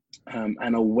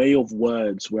and a way of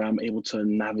words where I'm able to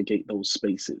navigate those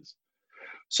spaces.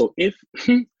 So if,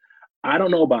 I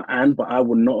don't know about Anne, but I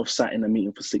would not have sat in a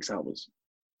meeting for 6 hours.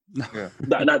 Yeah.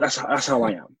 That's how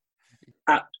I am.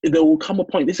 There will come a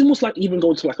point, it's almost like even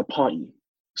going to like a party.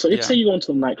 So if say you go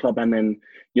into a nightclub and then,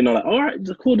 like, all right,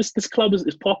 cool, this club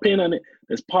is popping and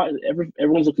there's party,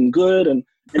 everyone's looking good. And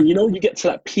you get to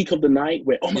that peak of the night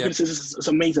where, oh my goodness, this is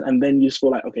amazing. And then you just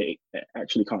feel like, okay, it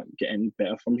actually can't get any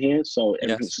better from here. So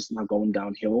everything's just now going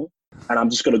downhill and I'm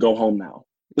just going to go home now.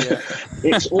 Yeah.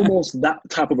 It's almost that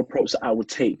type of approach that I would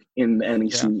take in the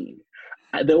NEC meeting.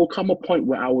 There will come a point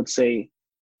where I would say,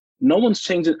 no one's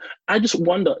changing. I just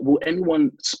wonder, will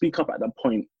anyone speak up at that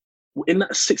point? In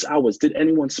that 6 hours, did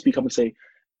anyone speak up and say,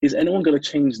 is anyone going to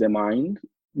change their mind?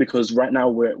 Because right now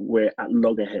we're at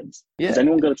loggerheads. Yeah. Is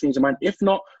anyone going to change their mind? If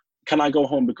not, can I go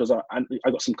home because I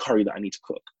got some curry that I need to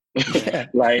cook?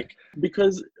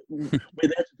 Because we're there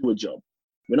to do a job.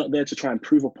 We're not there to try and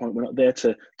prove a point. We're not there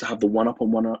to have the one up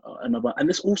on one another. And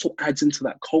this also adds into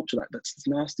that culture, that's this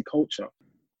nasty culture.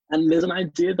 And there's an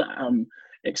idea that I'm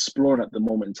exploring at the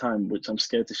moment in time, which I'm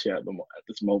scared to share at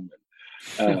this moment.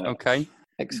 Okay.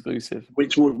 Exclusive.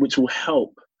 Which will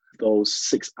help those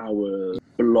 6 hour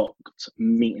blocked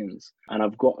meetings. And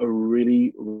I've got a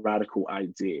really radical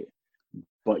idea,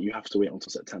 but you have to wait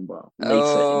until September. I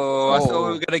thought we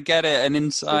were going to get it, an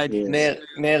inside. Yeah.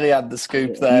 Nearly had the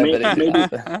scoop there.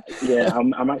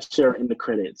 I might share it in the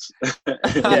credits.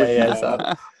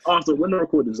 After when the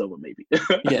recording's over, maybe.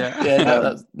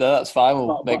 That's fine.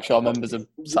 We'll make sure members are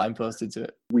signposted to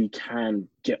it. We can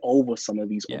get over some of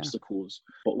these obstacles,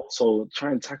 but also try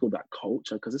and tackle that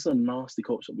culture, because it's a nasty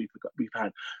culture we've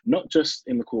had, not just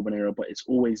in the Corbyn era, but it's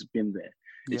always been there.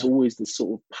 It's always this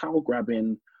sort of power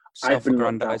grabbing,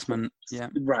 self-aggrandizement.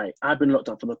 Right. I've been locked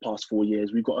up for the past 4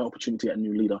 years. We've got an opportunity at a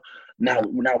new leader. Now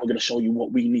we're going to show you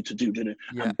what we need to do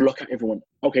and block out everyone.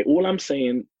 Okay, all I'm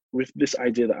saying with this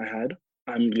idea that I had,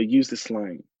 I'm going to use this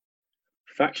line.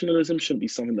 Factionalism shouldn't be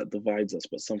something that divides us,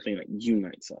 but something that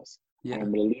unites us. Yeah.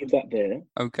 I'm going to leave that there.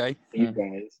 Okay. For you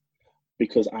guys,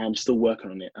 because I am still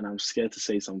working on it and I'm scared to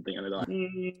say something and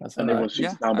everyone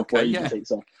shoots down before you can say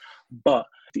so. But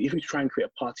if we try and create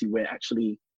a party where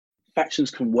actually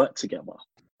factions can work together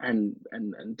and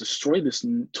destroy this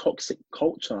toxic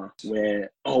culture where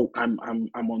I'm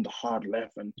on the hard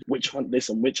left and witch hunt this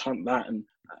and witch hunt that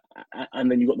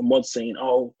and then you got the mods saying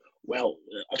I'm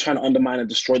trying to undermine and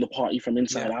destroy the party from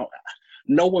inside out.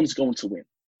 No one's going to win.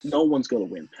 No one's going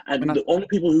to win. And the only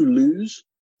people who lose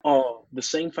are the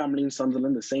same family in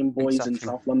Sunderland, the same boys in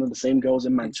South London, the same girls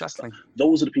in Manchester.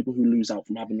 Those are the people who lose out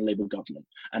from having a Labour government.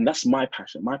 And that's my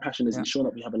passion. My passion is ensuring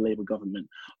that we have a Labour government,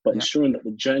 but ensuring that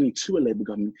the journey to a Labour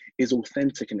government is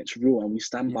authentic and it's real, and we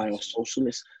stand by our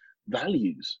socialist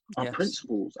values, our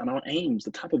principles and our aims,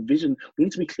 the type of vision. We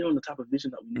need to be clear on the type of vision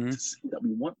that we need to see, that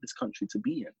we want this country to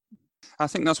be in. I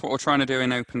think that's what we're trying to do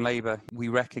in Open Labour. We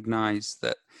recognise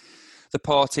that the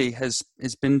party has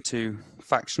been too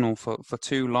factional for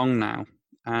too long now,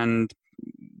 and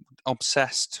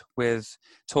obsessed with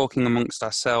talking amongst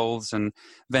ourselves and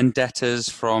vendettas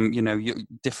from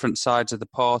different sides of the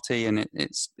party, and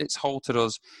it's halted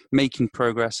us making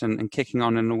progress and kicking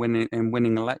on and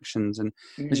winning elections. And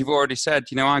as you've already said,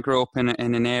 I grew up in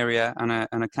an area and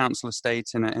a council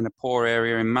estate in a poor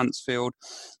area in Mansfield.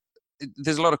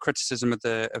 There's a lot of criticism of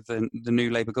the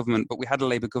new Labour government, but we had a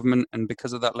Labour government, and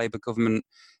because of that Labour government,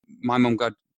 my mum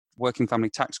got working family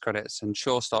tax credits and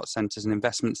Sure Start centres and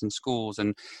investments in schools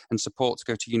and support to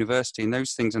go to university and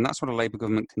those things, and that's what a Labour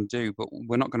government can do. But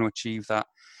we're not going to achieve that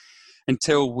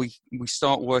until we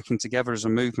start working together as a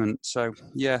movement. So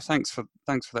thanks for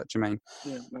that, Jermaine.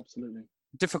 Yeah, absolutely.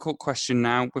 Difficult question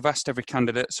now. We've asked every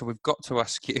candidate, so we've got to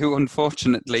ask you.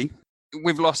 Unfortunately,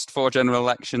 we've lost 4 general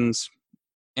elections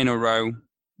in a row.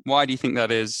 Why do you think that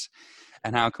is,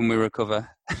 and how can we recover?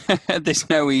 There's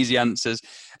no easy answers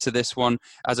to this one.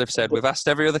 As I've said, we've asked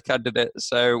every other candidate,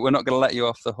 so we're not going to let you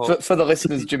off the hook. For the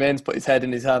listeners, Jermaine's put his head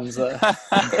in his hands there.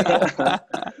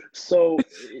 So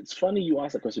it's funny you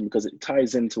asked that question because it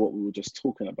ties into what we were just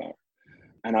talking about.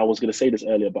 And I was going to say this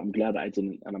earlier, but I'm glad that I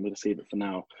didn't, and I'm going to save it for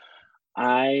now.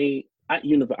 I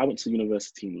went to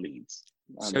university in Leeds.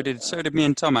 So did me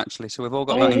and Tom, actually. So we've all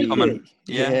got that in common.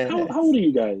 Yeah. How old are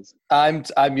you guys?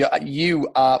 You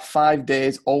are 5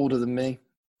 days older than me.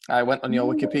 I went on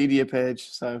your Wikipedia page,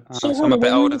 so I'm a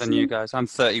bit older than you guys. I'm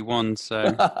 31, so.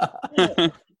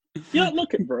 You're not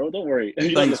looking, bro. Don't worry.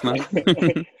 Thanks, man.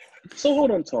 So hold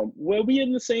on, Tom. Were we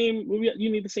in the same? Were we at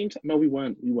uni at the same time? No, we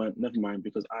weren't. We weren't. Never mind,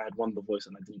 because I had won The Voice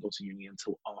and I didn't go to uni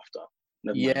until after.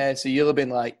 Never mind. So you'll have been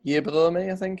like year below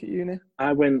me, I think, at uni.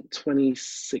 I went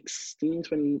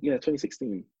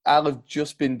 2016. I'll have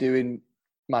just been doing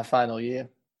my final year.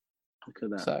 Look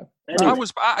at that. So anyway.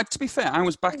 To be fair, I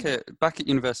was back at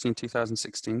university in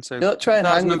 2016. So don't try and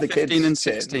hang with the kids. 15 and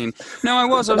 16. No, I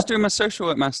was doing my social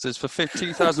work masters for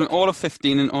 2000, all of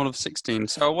 15 and all of 16.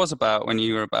 So I was about when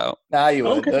you were about. Nah, you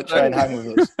weren't. Okay. Don't try and hang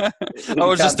with us. I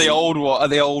was just the old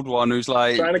one who's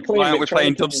like, why aren't we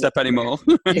playing dubstep anymore?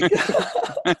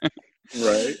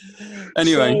 Right.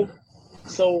 Anyway.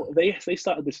 So they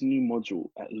started this new module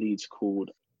at Leeds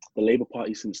called the Labour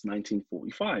Party since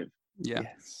 1945. Yeah.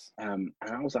 Yes. And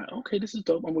I was like, okay, this is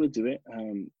dope. I'm going to do it.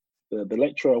 The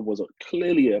lecturer was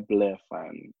clearly a Blair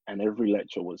fan, and every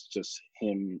lecture was just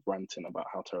him ranting about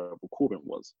how terrible Corbyn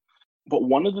was. But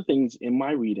one of the things in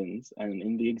my readings and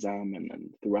in the exam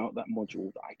and throughout that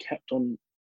module that I kept on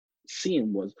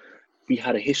seeing was we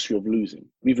had a history of losing.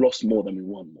 We've lost more than we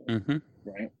won more,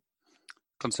 right?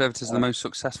 Conservatives are the most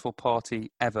successful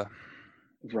party ever.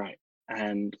 Right.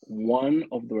 And one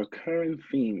of the recurring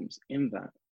themes in that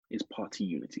is party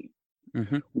unity.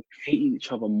 We hate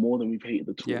each other more than we've hated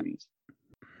the Tories.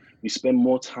 Yeah. We spend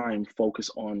more time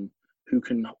focused on who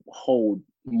can hold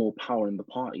more power in the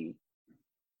party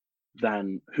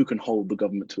than who can hold the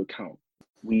government to account.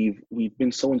 We've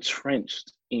been so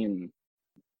entrenched in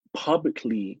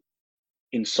publicly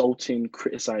insulting,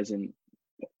 criticizing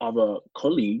other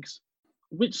colleagues,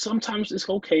 which sometimes is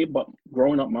okay, but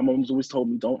growing up, my mom's always told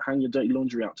me, don't hang your dirty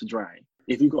laundry out to dry.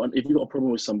 If you got a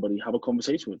problem with somebody, have a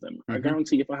conversation with them. I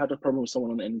guarantee if I had a problem with someone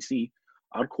on the NEC,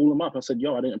 I'd call them up. I said,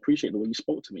 yo, I didn't appreciate the way you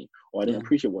spoke to me, or I didn't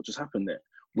appreciate what just happened there.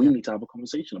 We need to have a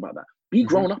conversation about that. Be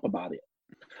grown up about it.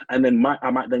 And then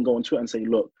I might then go on Twitter and say,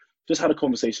 look, just had a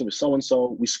conversation with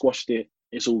so-and-so, we squashed it,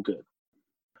 it's all good.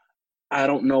 I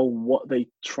don't know what they're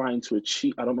trying to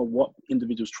achieve. I don't know what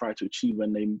individuals try to achieve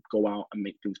when they go out and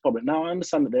make things public. Now, I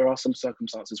understand that there are some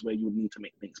circumstances where you would need to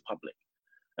make things public.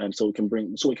 So it can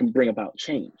bring about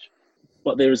change,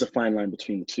 but there is a fine line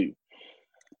between the two.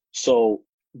 So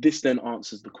this then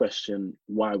answers the question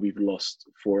why we've lost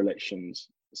 4 elections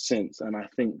since, and I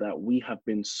think that we have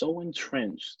been so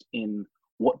entrenched in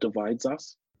what divides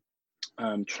us,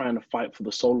 trying to fight for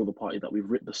the soul of the party that we've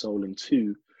ripped the soul in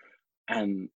two,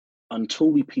 and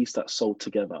until we piece that soul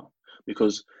together,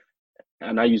 because,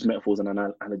 and I use metaphors and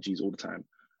analogies all the time,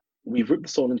 we've ripped the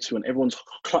soul in two and everyone's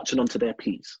clutching onto their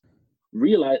piece.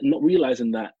 Not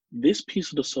realizing that this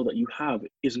piece of the soul that you have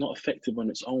is not effective on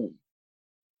its own.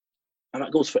 And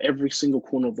that goes for every single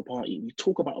corner of the party. We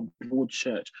talk about a broad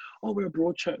church. Oh, we're a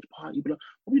broad church party, but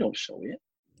we don't show it.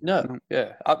 No,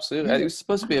 yeah, absolutely. It's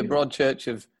supposed to be a broad church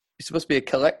it's supposed to be a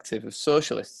collective of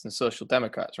socialists and social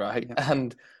democrats, right? Yeah.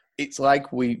 And it's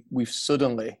like we've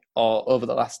suddenly, or over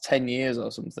the last 10 years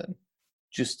or something,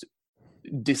 just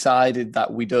decided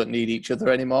that we don't need each other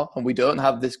anymore, and we don't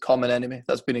have this common enemy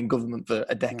that's been in government for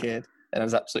a decade and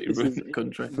has absolutely ruined the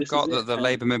country. Forgot that the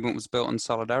Labour movement was built on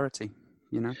solidarity,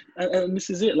 you know? And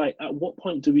this is it. Like, at what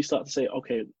point do we start to say,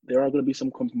 okay, there are going to be some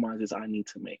compromises I need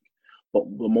to make, but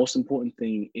the most important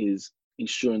thing is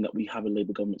ensuring that we have a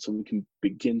Labour government so we can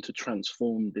begin to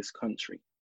transform this country.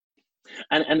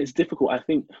 And it's difficult. I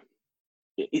think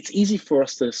it's easy for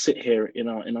us to sit here in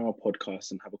our podcast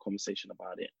and have a conversation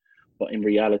about it. But in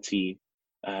reality,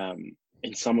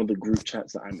 in some of the group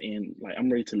chats that I'm in, like,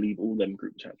 I'm ready to leave all them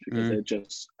group chats because they're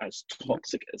just as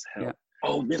toxic as hell. Yeah.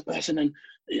 Oh, this person, and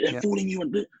they're fooling you.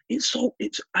 And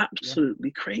it's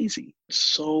absolutely crazy.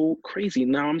 So crazy.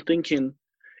 Now I'm thinking,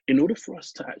 in order for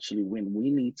us to actually win, we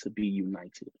need to be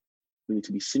united. We need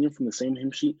to be singing from the same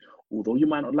hymn sheet, although you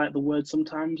might not like the words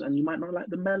sometimes and you might not like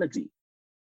the melody.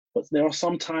 But there are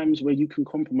some times where you can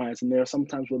compromise, and there are some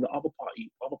times where the other part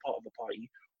of the party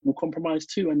will compromise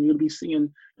too, and you'll be singing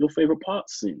your favorite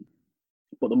parts soon.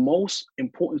 But the most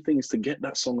important thing is to get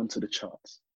that song onto the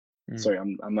charts. Sorry,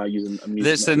 I'm now using a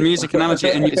music. It's a music analogy,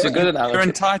 and it's a good analogy. You're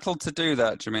entitled to do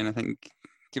that, Jermaine. I think,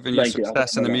 given your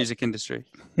success in the music industry.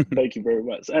 Thank you very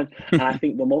much. And I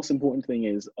think the most important thing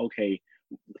is, okay,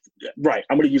 right,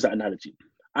 I'm going to use that analogy.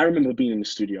 I remember being in the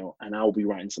studio, and I'll be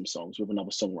writing some songs with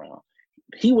another songwriter.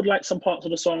 He would like some parts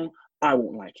of the song, I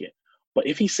won't like it. But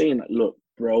if he's saying that, look,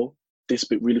 bro, this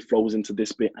bit really flows into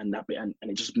this bit and that bit, and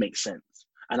it just makes sense.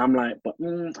 And I'm like, but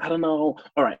I don't know.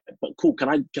 All right, but cool. Can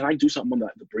I do something on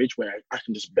the bridge where I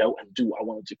can just belt and do what I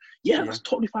want to do? Yeah, that's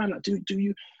totally fine. Like, do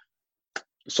you?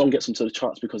 The song gets onto the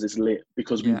charts because it's lit,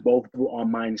 because we both brought our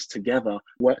minds together,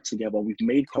 worked together, we've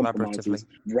made compromises,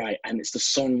 right? And it's the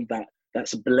song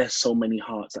that's blessed so many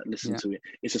hearts that listen to it.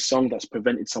 It's a song that's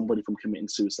prevented somebody from committing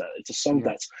suicide. It's a song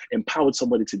that's empowered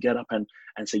somebody to get up and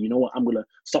say, you know what, I'm gonna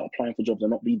start applying for jobs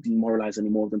and not be demoralized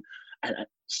anymore. And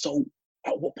so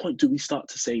at what point do we start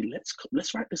to say,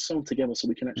 let's write this song together so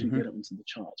we can actually get it into the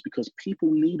charts? Because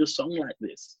people need a song like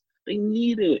this. They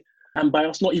need it. And by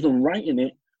us not even writing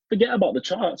it, forget about the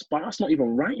charts, by us not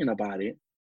even writing about it,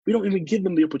 we don't even give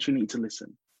them the opportunity to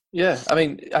listen. Yeah, I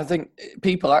mean, I think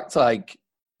people act like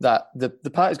that the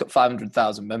party's got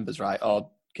 500,000 members, right? Or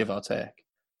give or take.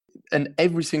 And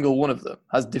every single one of them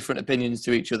has different opinions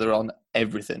to each other on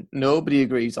everything. Nobody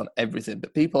agrees on everything,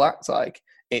 but people act like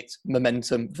it's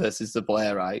Momentum versus the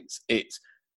Blairites. It's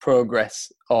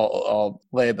Progress or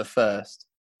Labour First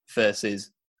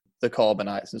versus the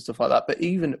Corbynites and stuff like that. But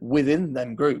even within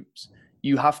them groups,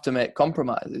 you have to make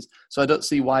compromises. So I don't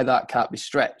see why that can't be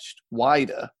stretched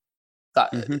wider,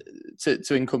 that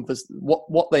to encompass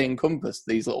what they encompass.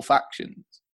 These little factions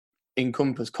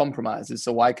encompass compromises.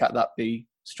 So why can't that be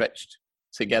stretched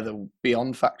together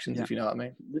beyond factions, if you know what I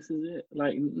mean? This is it.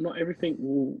 Like, not everything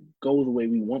will go the way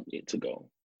we want it to go.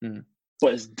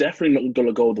 But it's definitely not going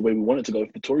to go the way we want it to go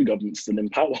if the Tory government's still in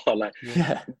power. Like,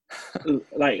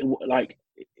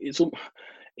 it's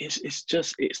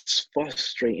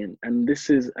frustrating. And this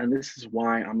is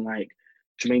why I'm like,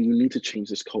 Jermaine, you need to change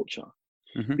this culture.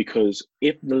 Because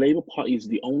if the Labour Party is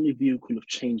the only vehicle of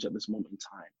change at this moment in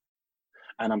time,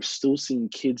 and I'm still seeing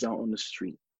kids out on the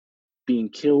street being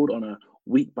killed on a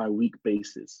week-by-week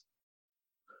basis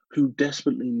who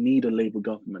desperately need a Labour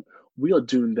government, we are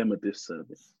doing them a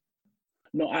disservice.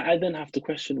 No, I then have to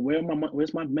question,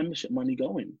 where's my membership money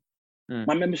going?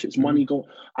 My membership's money going.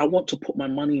 I want to put my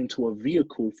money into a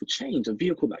vehicle for change, a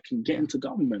vehicle that can get into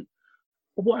government.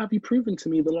 But what have you proven to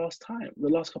me the last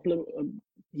couple of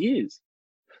years?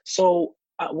 So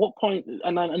at what point,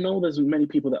 and I know there's many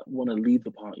people that want to leave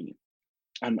the party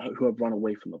and who have run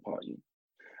away from the party.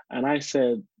 And I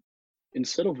said,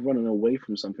 instead of running away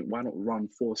from something, why not run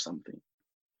for something?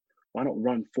 Why not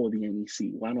run for the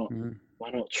NEC? Why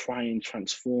not try and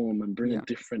transform and bring a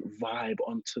different vibe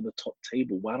onto the top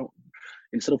table? Why don't,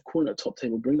 instead of calling that top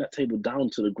table, bring that table down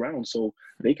to the ground so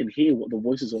they can hear what the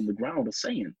voices on the ground are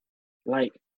saying?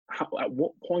 Like, at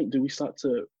what point do we start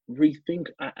to rethink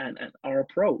our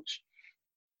approach?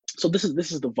 So this is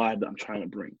the vibe that I'm trying to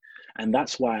bring. And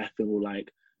that's why I feel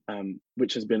like,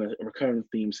 which has been a recurring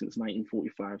theme since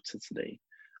 1945 to today,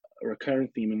 a recurring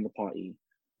theme in the party,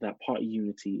 that party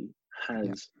unity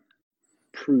has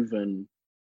proven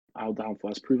our downfall,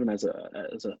 has proven as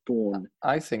a thorn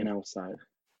in our side.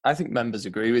 I think members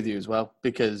agree with you as well,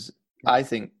 because I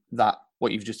think that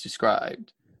what you've just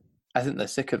described, I think they're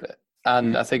sick of it.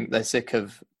 And I think they're sick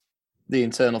of the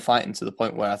internal fighting to the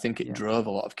point where I think it drove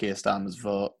a lot of Keir Starmer's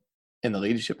vote in the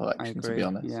leadership election, to be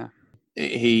honest. Yeah.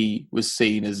 He was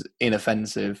seen as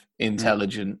inoffensive,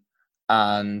 intelligent,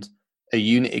 and a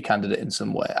unity candidate in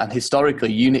some way. And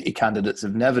historically, unity candidates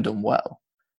have never done well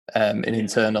in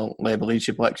internal Labour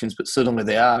leadership elections, but suddenly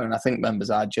they are. And I think members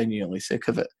are genuinely sick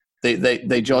of it.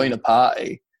 They join a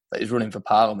party that is running for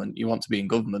Parliament. You want to be in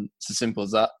government. It's as simple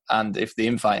as that. And if the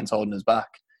infighting's holding us back,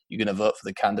 you're going to vote for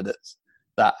the candidates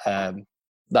that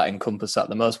encompass that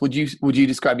the most. Would you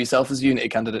describe yourself as a unity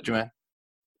candidate, Jermaine?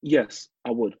 Yes,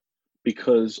 I would,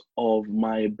 because of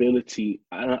my ability.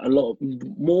 A lot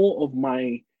more of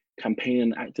my campaign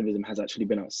and activism has actually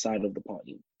been outside of the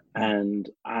party, and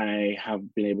I have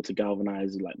been able to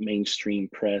galvanize like mainstream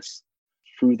press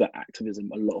through that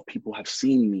activism. A lot of people have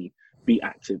seen me be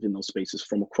active in those spaces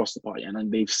from across the party,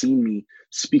 and they've seen me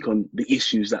speak on the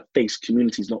issues that face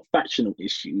communities, not factional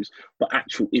issues, but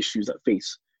actual issues that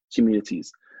face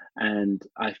communities. And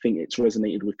I think it's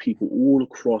resonated with people all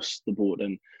across the board.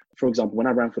 And for example, when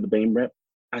I ran for the BAME rep,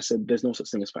 I said there's no such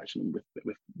thing as faction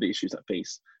with the issues that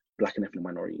face Black and ethnic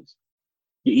minorities.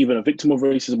 You're either a victim of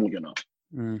racism or you're not.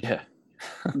 Yeah.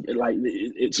 Like,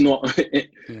 it's not,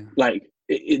 like,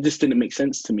 it just didn't make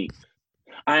sense to me.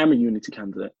 I am a unity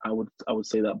candidate. I would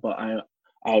say that, but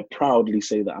I proudly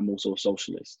say that I'm also a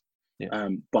socialist.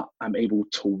 But I'm able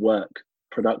to work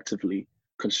productively,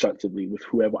 constructively with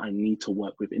whoever I need to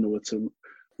work with in order to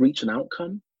reach an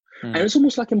outcome. And it's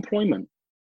almost like employment.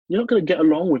 You're not going to get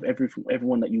along with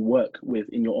everyone that you work with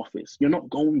in your office. You're not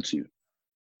going to.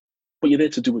 But you're there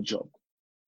to do a job.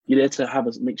 You're there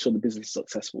to make sure the business is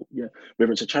successful. Yeah,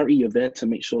 whether it's a charity, you're there to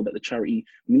make sure that the charity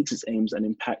meets its aims and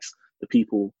impacts the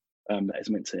people that it's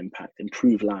meant to impact,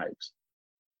 improve lives.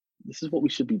 This is what we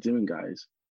should be doing, guys.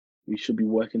 We should be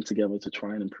working together to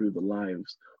try and improve the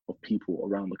lives of people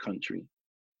around the country.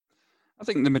 I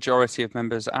think the majority of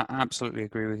members absolutely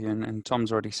agree with you, and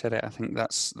Tom's already said it. I think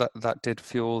that did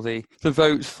fuel the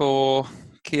vote for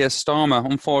Keir Starmer.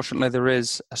 Unfortunately, there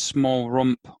is a small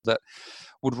rump that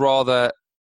would rather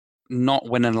not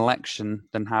win an election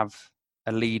than have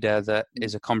a leader that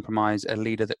is a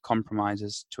leader that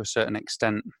compromises to a certain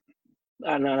extent.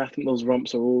 And I think those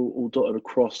rumps are all dotted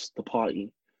across the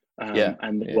party.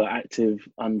 And they were active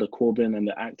under Corbyn and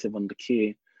they're active under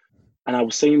Keir. And I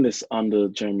was saying this under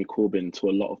Jeremy Corbyn to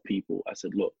a lot of people. I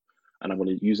said, look, and I'm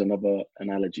going to use another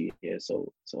analogy here.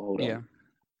 So hold on.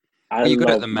 You're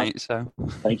good at them, mate. So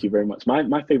thank you very much.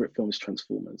 My favorite film is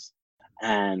Transformers,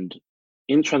 and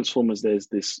in Transformers, there's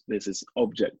this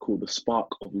object called the spark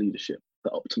of leadership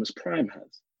that Optimus Prime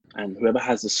has, and whoever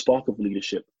has the spark of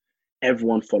leadership,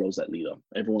 everyone follows that leader.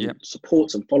 Everyone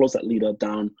supports and follows that leader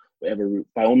down whatever route.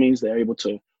 By all means, they're able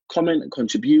to comment and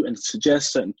contribute and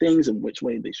suggest certain things and which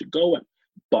way they should go.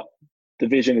 But the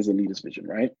vision is the leader's vision,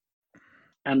 right?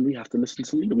 And we have to listen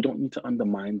to the leader. We don't need to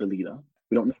undermine the leader.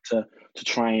 We don't need to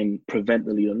try and prevent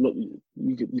the leader. Look,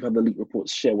 you've had the leak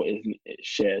reports share what isn't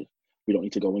shared. We don't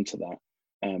need to go into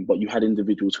that. But you had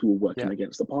individuals who were working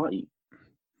against the party.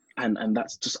 And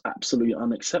that's just absolutely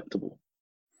unacceptable.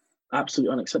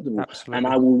 Absolutely unacceptable. Absolutely.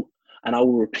 And I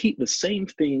will repeat the same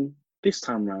thing this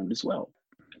time round as well.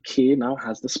 Keir now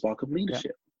has the spark of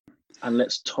leadership, and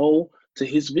let's toll to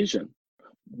his vision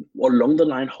along the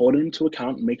line, holding him to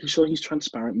account, making sure he's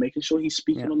transparent, making sure he's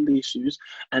speaking on the issues.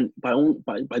 And by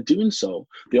doing so,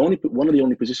 one of the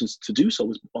only positions to do so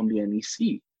is on the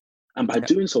NEC. And by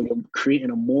doing so, you're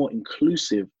creating a more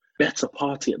inclusive, better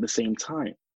party at the same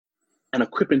time, and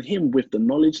equipping him with the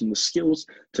knowledge and the skills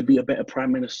to be a better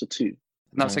prime minister too.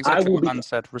 And that's exactly what Man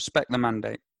said. Respect the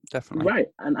mandate. Definitely. Right.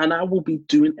 And I will be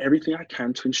doing everything I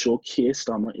can to ensure Keir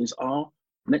Starmer is our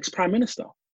next prime minister.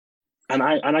 And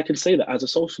I can say that as a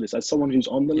socialist, as someone who's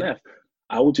on the left,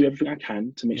 I will do everything I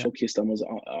can to make sure Keir Starmer is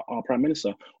our prime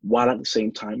minister, while at the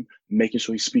same time making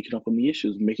sure he's speaking up on the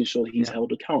issues, making sure he's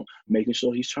held account, making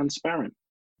sure he's transparent.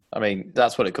 I mean,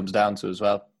 that's what it comes down to as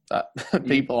well. That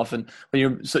people often, when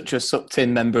you're such a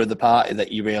sucked-in member of the party,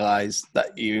 that you realise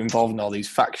that you're involved in all these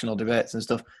factional debates and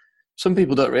stuff. Some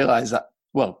people don't realise that.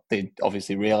 Well, they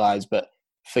obviously realise, but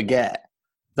forget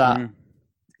that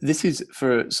this is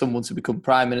for someone to become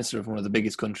prime minister of one of the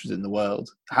biggest countries in the world.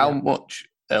 How much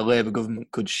a Labour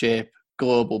government could shape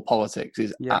global politics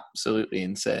is absolutely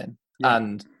insane.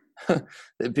 And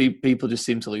people just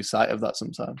seem to lose sight of that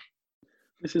sometimes.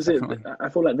 This is it. I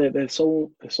feel like they're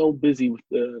so busy with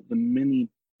the many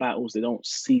battles, they don't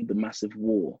see the massive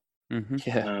war.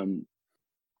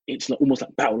 It's almost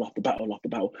like battle after battle after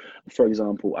battle. For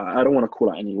example, I don't want to call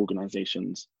out any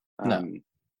organizations,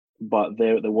 but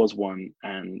there was one,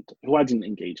 and who I didn't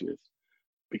engage with,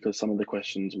 because some of the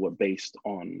questions were based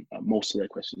on, most of their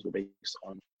questions were based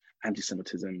on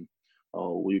anti-Semitism.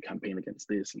 Oh, will you campaign against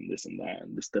this and this and that,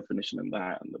 and this definition and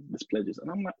that, and this pledges?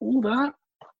 And I'm like, all that?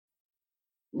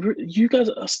 You guys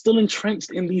are still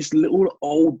entrenched in these little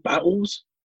old battles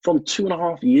from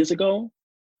 2.5 years ago?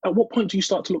 At what point do you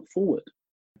start to look forward?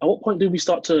 At what point do we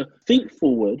start to think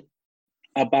forward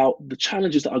about the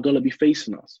challenges that are going to be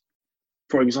facing us?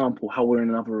 For example, how we're in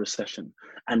another recession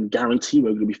and guarantee we're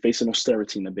going to be facing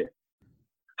austerity in a bit.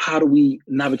 How do we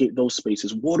navigate those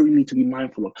spaces? What do we need to be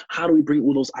mindful of? How do we bring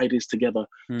all those ideas together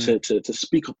to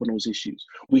speak up on those issues?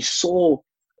 We saw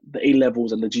the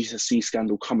A-levels and the GCSE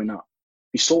scandal coming up.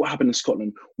 We saw what happened in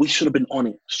Scotland. We should have been on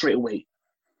it straight away.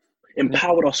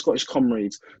 Empowered our Scottish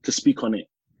comrades to speak on it.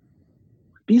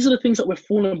 These are the things that we're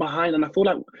falling behind, and I feel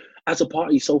like as a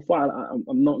party so far,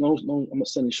 I'm not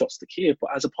sending shots to Keir,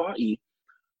 but as a party,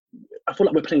 I feel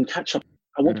like we're playing catch up.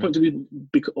 At what point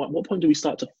do we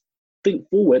start to think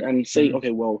forward and say,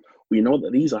 okay, well, we know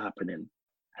that these are happening,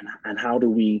 and how do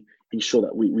we ensure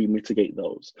that we mitigate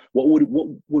those? What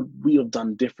would we have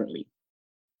done differently?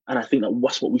 And I think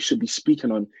that's what we should be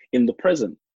speaking on in the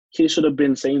present. Keir should have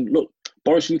been saying, look,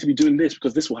 Boris, you need to be doing this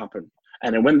because this will happen.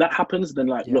 And then when that happens, then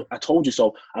look, I told you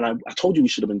so. And I told you we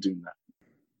should have been doing that.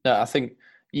 No, I think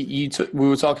we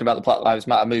were talking about the Black Lives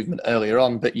Matter movement earlier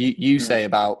on, but you say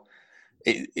about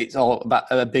it's all about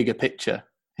a bigger picture.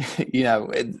 You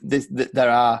know, there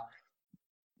are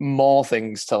more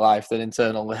things to life than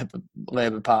internal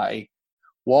Labour Party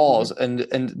wars. And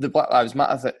the Black Lives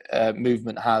Matter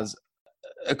movement has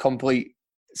a complete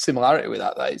similarity with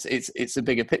that. It's a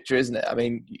bigger picture, isn't it? I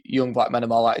mean, young black men are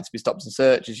more likely to be stopped and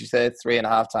searched, as you said,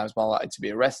 3.5 times more likely to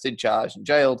be arrested, charged and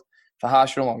jailed for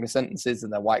harsher and longer sentences than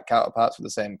their white counterparts for the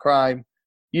same crime.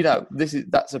 You know,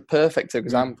 that's a perfect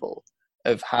example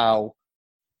of how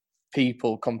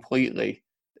people completely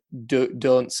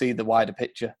don't see the wider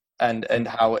picture. and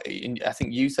how I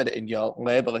think you said it in your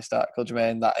Labourist article,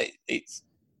 Jermaine, that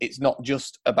it's not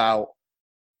just about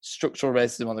structural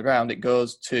racism on the ground. It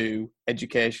goes to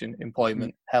education,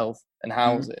 employment, health, and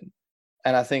housing.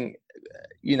 And I think,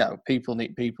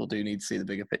 people do need to see the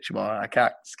bigger picture more. I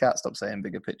can't stop saying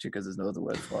bigger picture because there's no other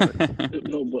word for it.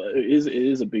 No, but it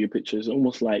is a bigger picture. It's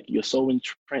almost like you're so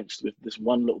entrenched with this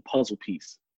one little puzzle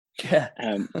piece. Yeah.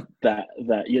 That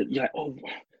you're like, oh,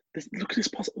 look at this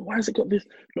puzzle. Why has it got this?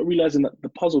 Not realizing that the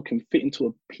puzzle can fit into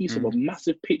a piece of a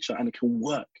massive picture and it can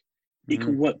work. It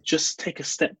can work. Just take a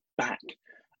step back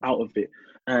out of it.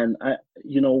 And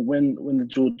when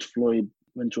George Floyd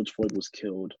was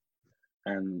killed,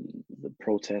 and the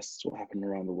protests were happening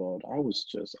around the world,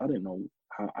 I didn't know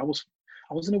how I was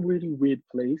in a really weird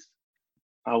place.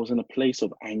 I was in a place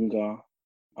of anger.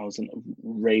 I was in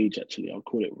rage, actually. I'll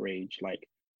call it rage. Like,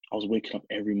 I was waking up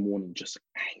every morning just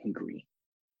angry,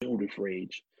 filled with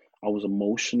rage. I was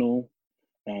emotional.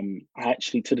 I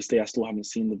actually, to this day, I still haven't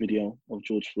seen the video of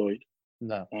George Floyd.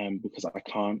 No. Because I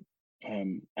can't.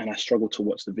 And I struggled to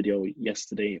watch the video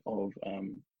yesterday of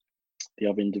the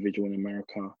other individual in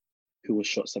America who was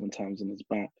shot 7 times in his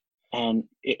back. And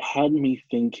it had me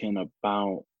thinking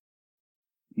about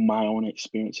my own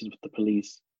experiences with the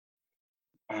police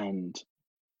and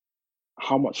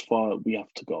how much far we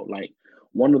have to go. Like,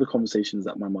 one of the conversations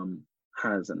that my mum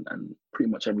has, and pretty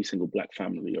much every single Black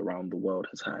family around the world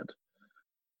has had,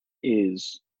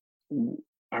 is,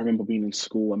 I remember being in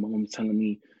school and my mum telling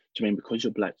me, Jermaine, because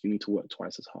you're Black, you need to work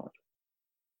twice as hard.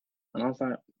 And I was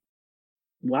like,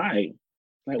 why?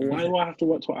 Like, why do I have to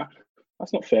work twice?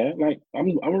 That's not fair. Like,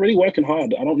 I'm already working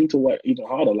hard. I don't need to work even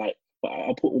harder. Like, but I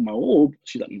put all my all.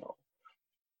 She's like, no,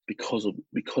 because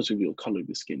of your color of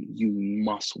your skin, you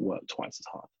must work twice as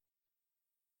hard,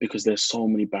 because there's so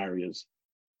many barriers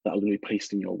that are going to be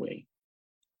placed in your way.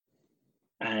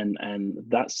 And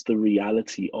that's the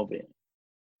reality of it,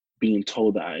 being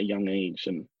told that at a young age.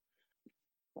 And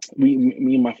me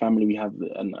and my family, we have,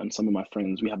 and some of my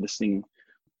friends, we have this thing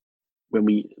when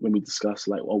we discuss,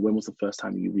 like, well, when was the first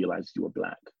time you realized you were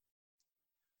Black?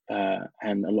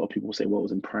 And a lot of people say, well, it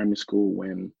was in primary school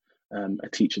when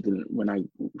when I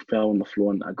fell on the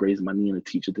floor and I grazed my knee, and the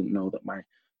teacher didn't know that my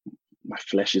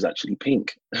flesh is actually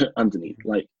pink underneath.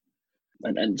 Like,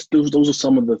 and those are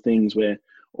some of the things where,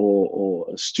 or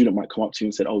a student might come up to you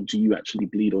and say, oh, do you actually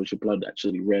bleed, or is your blood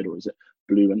actually red, or is it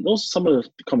blue? And those are some of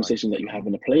the conversations that you have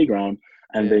in the playground.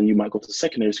 And then you might go to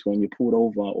secondary school and you're pulled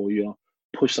over, or you're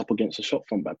pushed up against a shop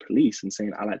front by police and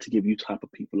saying, I like to give you type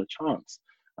of people a chance.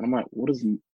 And I'm like, what does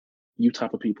you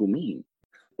type of people mean?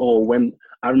 Or when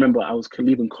I remember I was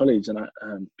leaving college, and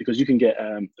because you can get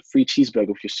a free cheeseburger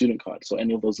with your student card. So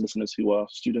any of those listeners who are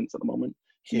students at the moment,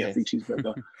 you get a free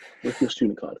cheeseburger with your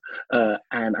student card.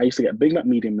 And I used to get a Big Mac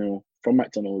medium meal from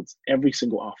McDonald's every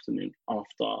single afternoon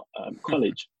after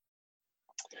college.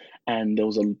 And there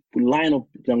was a line of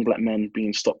young Black men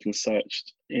being stopped and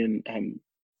searched in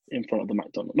front of the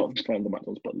McDonald's, not in front of the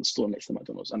McDonald's, but in the store next to the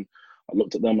McDonald's. And I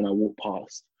looked at them and I walked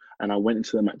past, and I went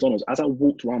into the McDonald's. As I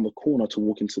walked around the corner to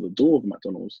walk into the door of the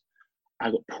McDonald's, I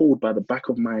got pulled by the back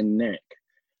of my neck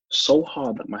so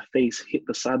hard that my face hit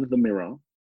the side of the mirror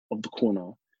of the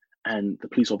corner, and the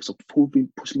police officer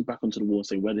pushed me back onto the wall and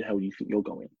said, where the hell do you think you're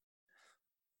going?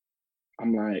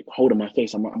 I'm like, holding my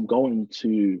face, I'm going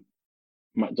to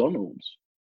McDonald's.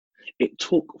 It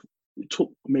took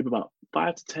maybe about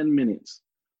 5 to 10 minutes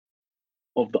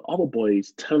of the other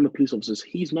boys telling the police officers,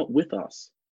 he's not with us.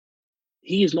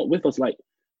 He is not with us. Like,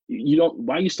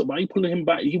 why are you pulling him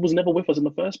back? He was never with us in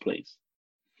the first place.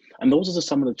 And those are just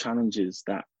some of the challenges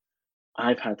that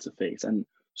I've had to face. And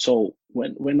so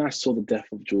when I saw the death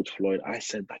of George Floyd, I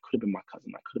said, that could have been my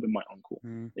cousin, that could have been my uncle,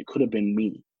 it could have been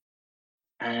me.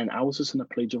 And I was just in a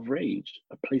place of rage,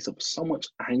 a place of so much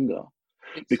anger,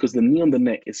 because the knee on the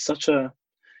neck is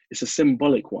it's a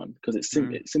symbolic one, because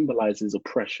it symbolizes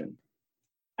oppression.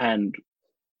 And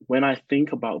when I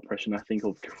think about oppression, I think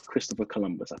of Christopher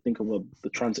Columbus. I think of the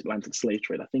transatlantic slave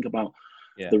trade. I think about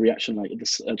the reaction, like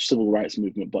the civil rights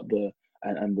movement, but the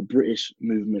British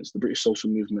movements, the British social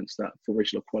movements that for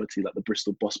racial equality, like the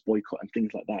Bristol bus boycott and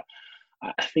things like that.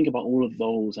 I think about all of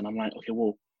those, and I'm like, okay,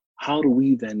 well, how do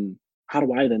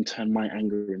I then turn my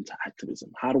anger into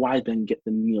activism? How do I then get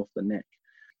the knee off the neck?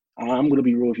 I'm going to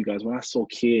be real with you guys. When I saw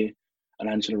Keir and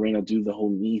Angela Rayner do the whole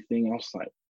knee thing, I was like,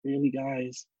 really,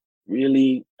 guys?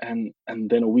 Really? And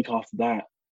then a week after that,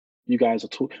 you guys are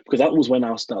talking, because that was when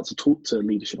I started to talk to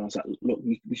leadership. I was like, look,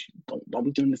 we don't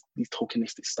be doing these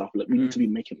tokenistic stuff. Look, we need to be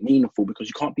making it meaningful, because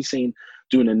you can't be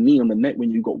doing a knee on the neck when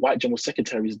you've got white general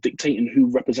secretaries dictating who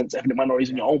represents ethnic minorities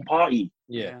in your own party.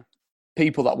 Yeah.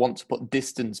 People that want to put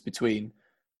distance between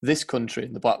this country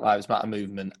and the Black Lives Matter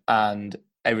movement and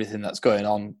everything that's going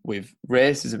on with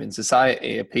racism in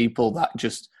society are people that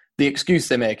just, the excuse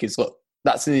they make is, look,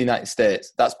 that's in the United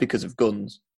States, that's because of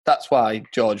guns. That's why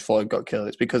George Floyd got killed.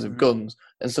 It's because of guns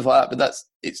and stuff like that. But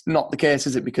it's not the case,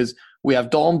 is it? Because we have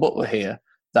Dawn Butler here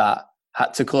that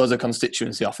had to close a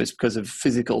constituency office because of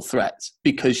physical threats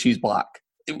because she's black.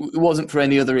 It wasn't for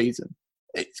any other reason.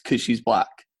 It's because she's black.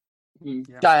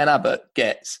 Yeah. Diane Abbott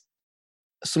gets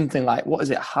something like, what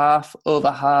is it,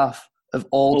 over half of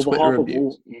all Twitter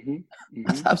abuse.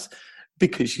 That's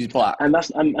because she's black. And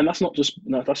that's not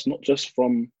just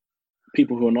from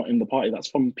people who are not in the party. That's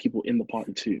from people in the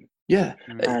party too. Yeah.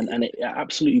 And it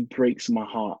absolutely breaks my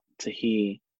heart to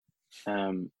hear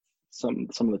some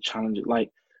of the challenges. Like,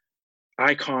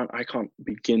 I can't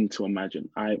begin to imagine.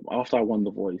 After I won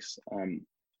The Voice,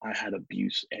 I had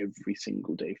abuse every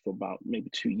single day for about maybe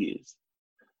 2 years.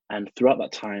 And throughout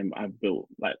that time, I've built,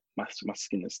 like, my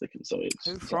skin is thickened. So it's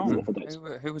who from?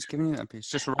 Who was giving you that abuse?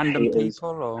 Just random people,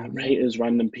 or haters,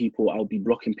 random people. I'll be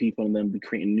blocking people and then be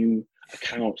creating new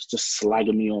accounts, just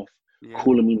slagging me off,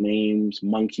 calling me names,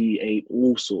 monkey, ape,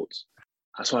 all sorts.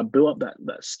 So I built up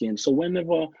that skin. So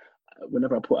whenever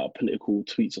I put out political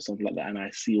tweets or something like that, and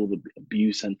I see all the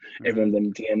abuse and everyone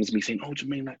them DMs me saying, "Oh,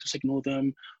 Jermaine, like, just ignore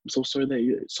them. I'm so sorry that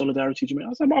you solidarity, Jermaine." I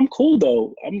was like, "I'm cool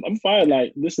though. I'm fine.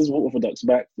 Like, this is what Orthodox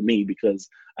back for me because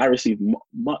I received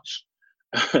much.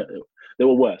 They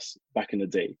were worse back in the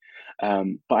day,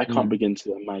 but I can't begin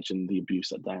to imagine the abuse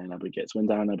that Diane Abbott gets. When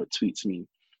Diane Abbott tweets me,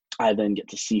 I then get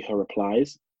to see her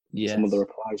replies. Yes. Some of the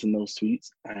replies in those tweets,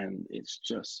 and it's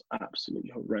just absolutely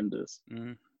horrendous.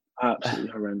 Absolutely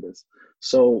horrendous.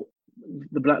 So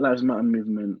the Black Lives Matter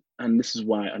movement, and this is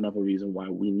why another reason why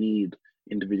we need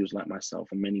individuals like myself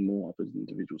and many more other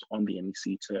individuals on the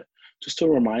NEC to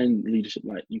remind leadership,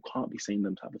 like, you can't be saying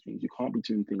them type of things. You can't be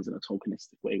doing things in a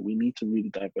tokenistic way. We need to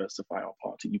really diversify our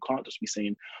party. You can't just be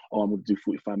saying, "Oh, I'm going to do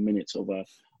 45 minutes of a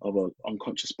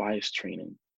unconscious bias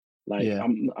training." Like,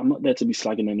 I'm not there to be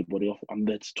slagging anybody off. I'm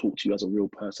there to talk to you as a real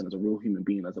person, as a real human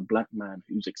being, as a black man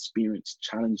who's experienced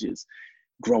challenges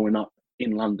growing up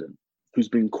in London, who's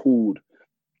been called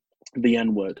the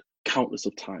N-word countless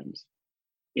of times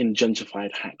in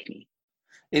gentrified Hackney.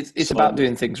 It's about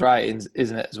doing things right,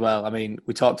 isn't it, as well? I mean,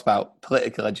 we talked about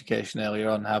political education earlier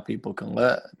on, how people can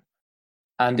learn.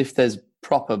 And if there's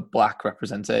proper black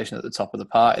representation at the top of the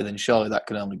party, then surely that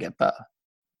can only get better.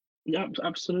 Yeah,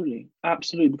 absolutely.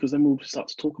 Absolutely, because then we'll start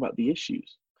to talk about the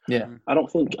issues. Yeah. I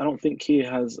don't think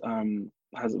Keir has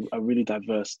a really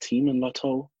diverse team in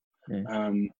Lotto.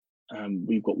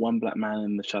 We've got one black man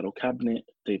in the shadow cabinet,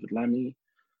 David Lammy,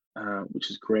 which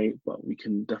is great, but we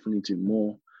can definitely do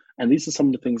more. And these are some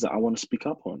of the things that I want to speak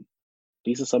up on.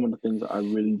 These are some of the things that I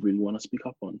really, really want to speak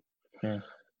up on. Yeah.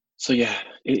 So yeah,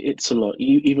 it's a lot.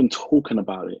 Even talking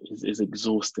about it is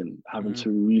exhausting, having to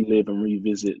relive and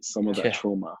revisit some of that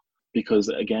trauma. Because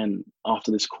again,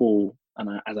 after this call,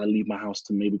 and as I leave my house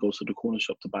to maybe go to the corner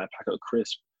shop to buy a packet of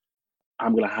crisps,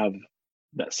 I'm going to have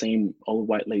that same old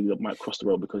white lady that might cross the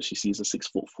road because she sees a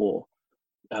 6'4"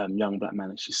 young black man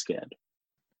and she's scared.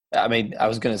 I mean, I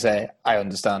was going to say I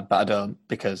understand, but I don't,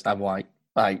 because I'm white.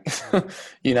 Like,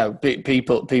 you know,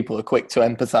 people are quick to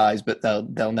empathise, but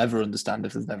they'll never understand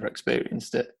if they've never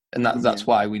experienced it. And that's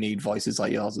why we need voices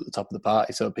like yours at the top of the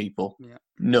party, so people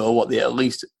know what they at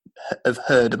least have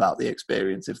heard about the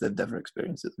experience if they've never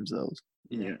experienced it themselves.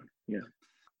 Yeah.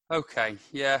 Okay,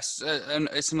 yes, and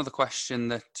it's another question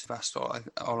that I've asked all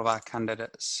of our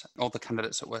candidates, all the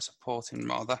candidates that we're supporting,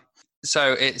 rather.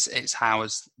 So it's how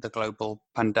has the global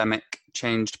pandemic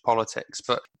changed politics?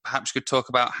 But perhaps you could talk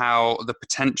about how the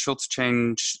potential to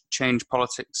change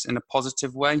politics in a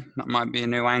positive way. That might be a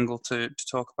new angle to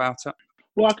talk about it.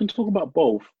 Well, I can talk about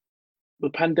both. The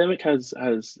pandemic has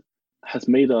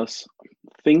made us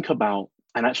think about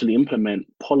and actually implement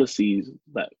policies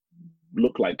that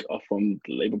look like are from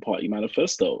the Labour Party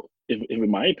manifesto,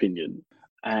 in my opinion.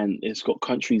 And it's got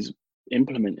countries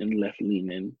implementing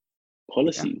left-leaning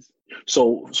policies. Yeah.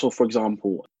 So for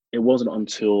example, it wasn't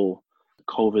until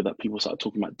COVID that people started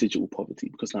talking about digital poverty,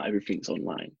 because now everything's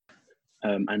online.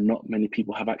 And not many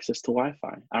people have access to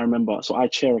Wi-Fi. I remember, so I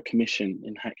chair a commission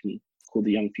in Hackney called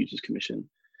the Young Futures Commission.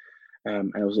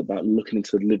 And it was about looking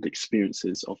into the lived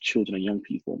experiences of children and young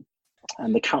people.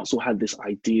 And the council had this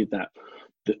idea that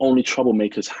the only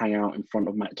troublemakers hang out in front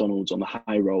of McDonald's on the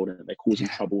high road and they're causing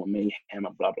trouble and mayhem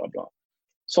and blah, blah, blah.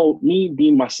 So me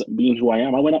being who I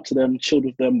am, I went up to them, chilled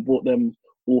with them, bought them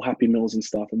all Happy Meals and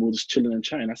stuff, and we were just chilling and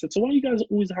chatting. I said, "So why are you guys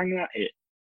always hanging out here?"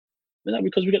 They're like,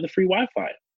 "Because we get the free Wi-Fi."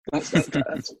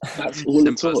 That's all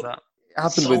it took.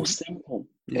 happened so with simple.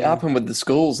 It happened with the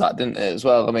schools, that didn't it, as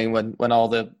well? I mean, when all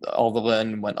the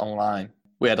learning went online,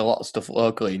 we had a lot of stuff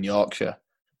locally in Yorkshire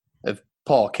of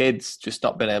poor kids just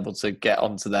not being able to get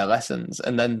onto their lessons.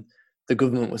 And then the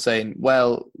government was saying,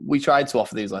 well, we tried to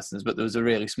offer these lessons, but there was a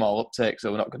really small uptake,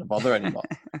 so we're not going to bother anymore.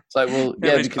 It's like, well,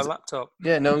 Nobody's got a laptop.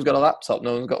 Yeah, no one's got a laptop,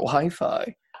 no one's got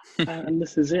Wi-Fi. And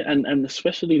this is it. And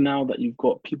especially now that you've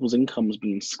got people's incomes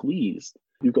being squeezed,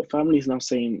 you've got families now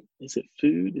saying, is it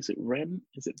food? Is it rent?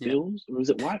 Is it bills? Or is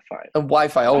it Wi-Fi? And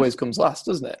Wi-Fi always comes last,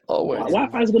 doesn't it? Always.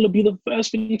 Wi-Fi is going to be the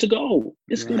first thing to go.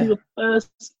 It's going to be the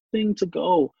first thing to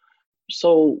go.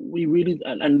 So we really,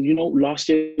 and you know, last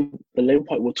year, the Labour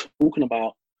Party were talking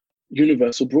about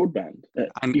universal broadband.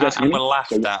 And we're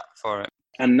laughed at for it.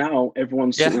 And now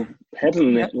everyone's sort of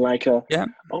peddling it like oh,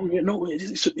 no,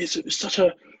 it's such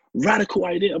a radical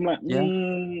idea. I'm like,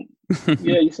 you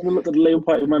should have looked at the Labour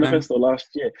Party manifesto last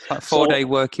year. Like 4-day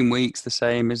working weeks, the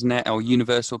same, isn't it? Or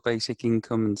universal basic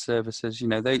income and services. You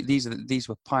know, these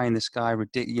were pie in the sky.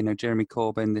 You know, Jeremy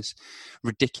Corbyn, this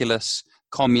ridiculous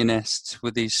communist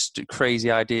with these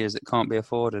crazy ideas that can't be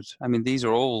afforded. I mean, these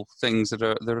are all things that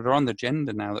are on the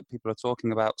agenda now that people are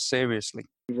talking about seriously.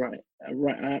 Right,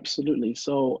 absolutely.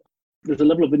 So there's a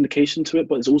level of vindication to it,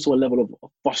 but there's also a level of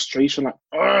frustration.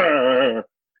 Like,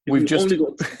 we've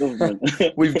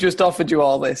just offered you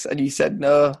all this, and you said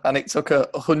no, and it took a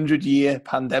 100-year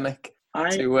pandemic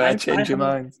to change your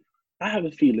mind. I have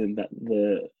a feeling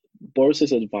that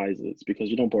Boris's advisors,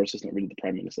 because you know Boris is not really the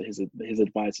prime minister, his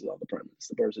advisors are the prime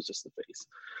minister. Boris is just the face.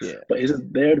 Yeah. But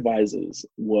their advisors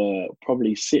were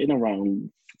probably sitting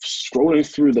around scrolling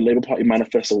through the Labour Party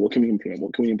manifesto. What can we implement?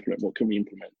 What can we implement? What can we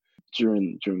implement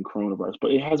during coronavirus?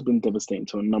 But it has been devastating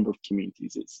to a number of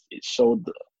communities. It showed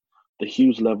the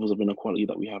huge levels of inequality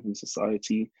that we have in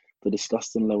society, the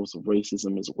disgusting levels of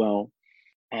racism as well.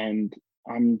 And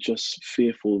I'm just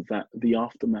fearful that the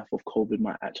aftermath of COVID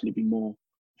might actually be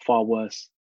far worse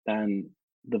than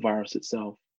the virus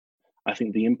itself. I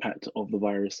think the impact of the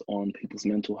virus on people's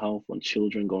mental health, on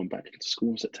children going back into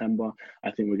school in September,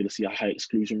 I think we're going to see a high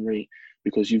exclusion rate,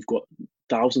 because you've got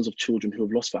thousands of children who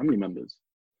have lost family members,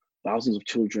 thousands of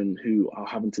children who are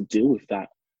having to deal with that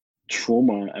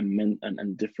trauma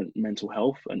and different mental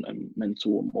health and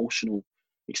mental emotional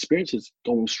experiences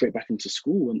going straight back into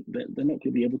school, and they're not going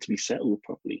to be able to be settled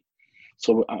properly.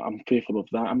 So I'm fearful of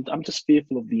that. I'm just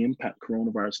fearful of the impact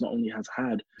coronavirus not only has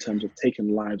had in terms of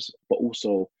taking lives, but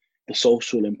also the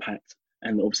social impact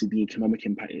and obviously the economic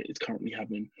impact it's currently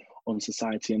having on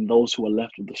society. And those who are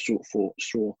left with the short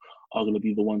straw are going to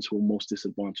be the ones who are most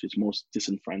disadvantaged, most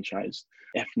disenfranchised,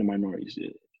 ethnic minorities.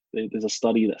 There's a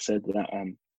study that said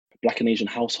that Black and Asian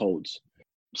households,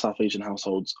 South Asian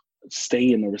households,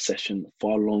 stay in a recession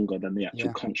far longer than the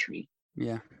actual country.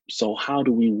 Yeah. So how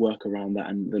do we work around that?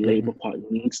 And the Labour Party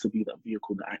needs to be that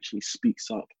vehicle that actually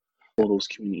speaks up for those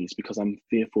communities, because I'm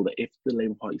fearful that if the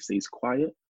Labour Party stays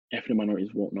quiet, ethnic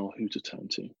minorities won't know who to turn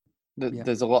to.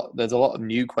 There's a lot of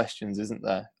new questions, isn't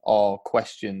there? Or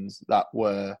questions that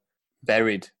were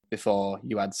buried before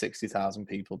you had 60,000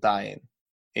 people dying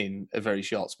in a very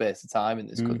short space of time in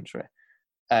this country.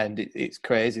 And it's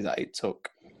crazy that it took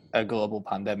a global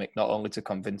pandemic not only to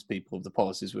convince people of the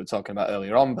policies we were talking about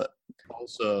earlier on, but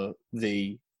also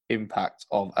the impact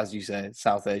of, as you say,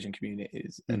 South Asian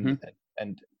communities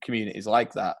and communities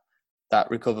like that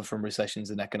recover from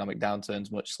recessions and economic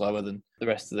downturns much slower than the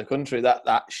rest of the country.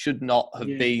 That should not have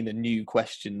been a new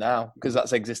question now, because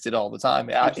that's existed all the time.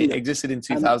 It existed in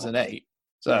 2008.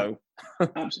 So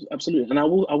absolutely. And I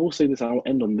will say this, and I'll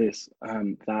end on this,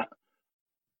 that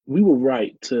we were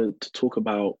right to talk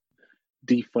about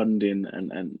defunding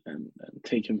and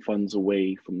taking funds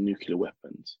away from nuclear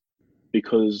weapons,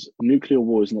 because nuclear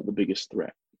war is not the biggest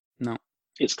threat. No,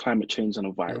 it's climate change and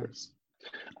a virus.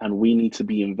 And we need to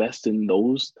be investing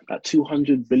that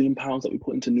 £200 billion that we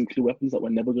put into nuclear weapons that we're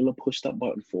never going to push that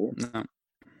button for. No.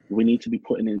 We need to be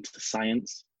putting into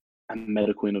science and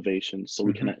medical innovation so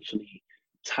we can actually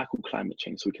tackle climate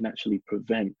change, so we can actually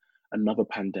prevent another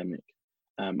pandemic.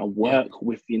 And work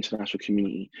with the international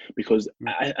community, because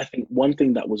I think one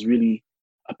thing that was really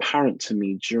apparent to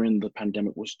me during the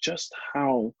pandemic was just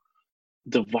how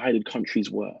divided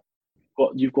countries were.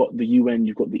 You've got the UN,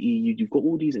 you've got the EU, you've got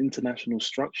all these international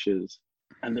structures,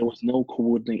 and there was no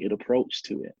coordinated approach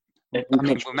to it. I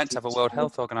mean, we're meant to have a World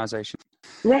Health Organization.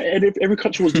 Right, and every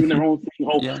country was doing their own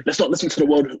thing. Let's not listen to the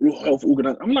World Health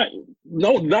Organization. I'm like,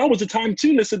 no, now was the time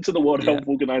to listen to the World Health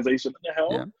Organization. What the hell?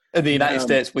 Yeah. And the United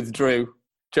States withdrew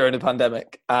during a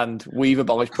pandemic, and we've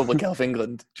abolished Public Health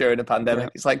England during a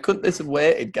pandemic. It's like, couldn't this have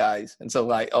waited, guys, until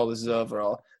like, oh, this is over,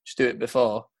 or just do it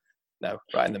before? No,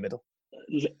 right in the middle.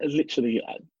 Literally,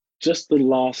 just the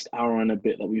last hour and a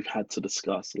bit that we've had to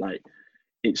discuss, like,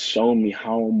 it's shown me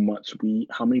how much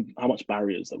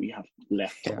barriers that we have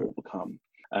left to overcome.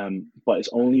 But it's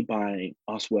only by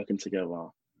us working together,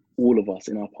 all of us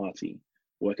in our party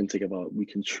working together, we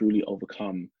can truly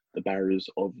overcome the barriers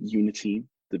of unity,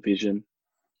 division.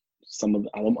 I'm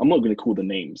not going to call the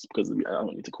names because I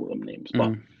don't need to call them names,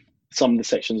 but some of the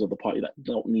sections of the party that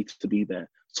don't need to be there,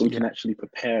 so we can actually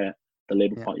prepare the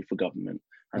Labour Party for government.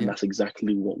 And that's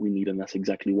exactly what we need, and that's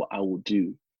exactly what I will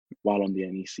do while on the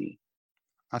NEC.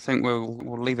 I think we'll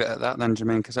leave it at that then,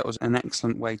 Jermaine, because that was an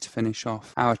excellent way to finish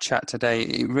off our chat today.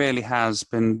 It really has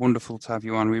been wonderful to have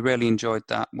you on. We really enjoyed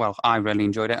that. Well, I really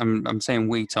enjoyed it. I'm saying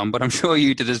we, Tom, but I'm sure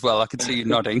you did as well. I could see you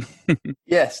nodding.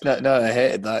 Yes, no, I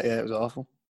hated that. Yeah, it was awful.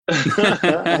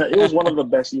 It was one of the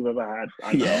best you've ever had.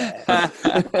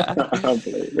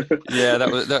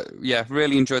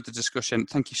 Really enjoyed the discussion.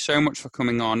 Thank you so much for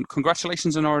coming on.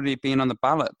 Congratulations on already being on the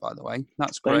ballot, by the way.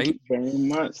 That's great. Thank you very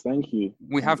much. Thank you.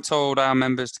 We have told our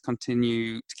members to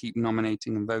continue to keep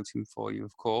nominating and voting for you,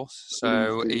 of course.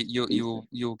 So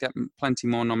you'll get plenty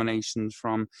more nominations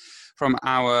from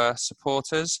our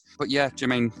supporters. But yeah,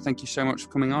 Jermaine, thank you so much for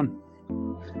coming on.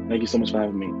 Thank you so much for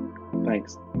having me.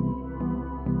 Thanks.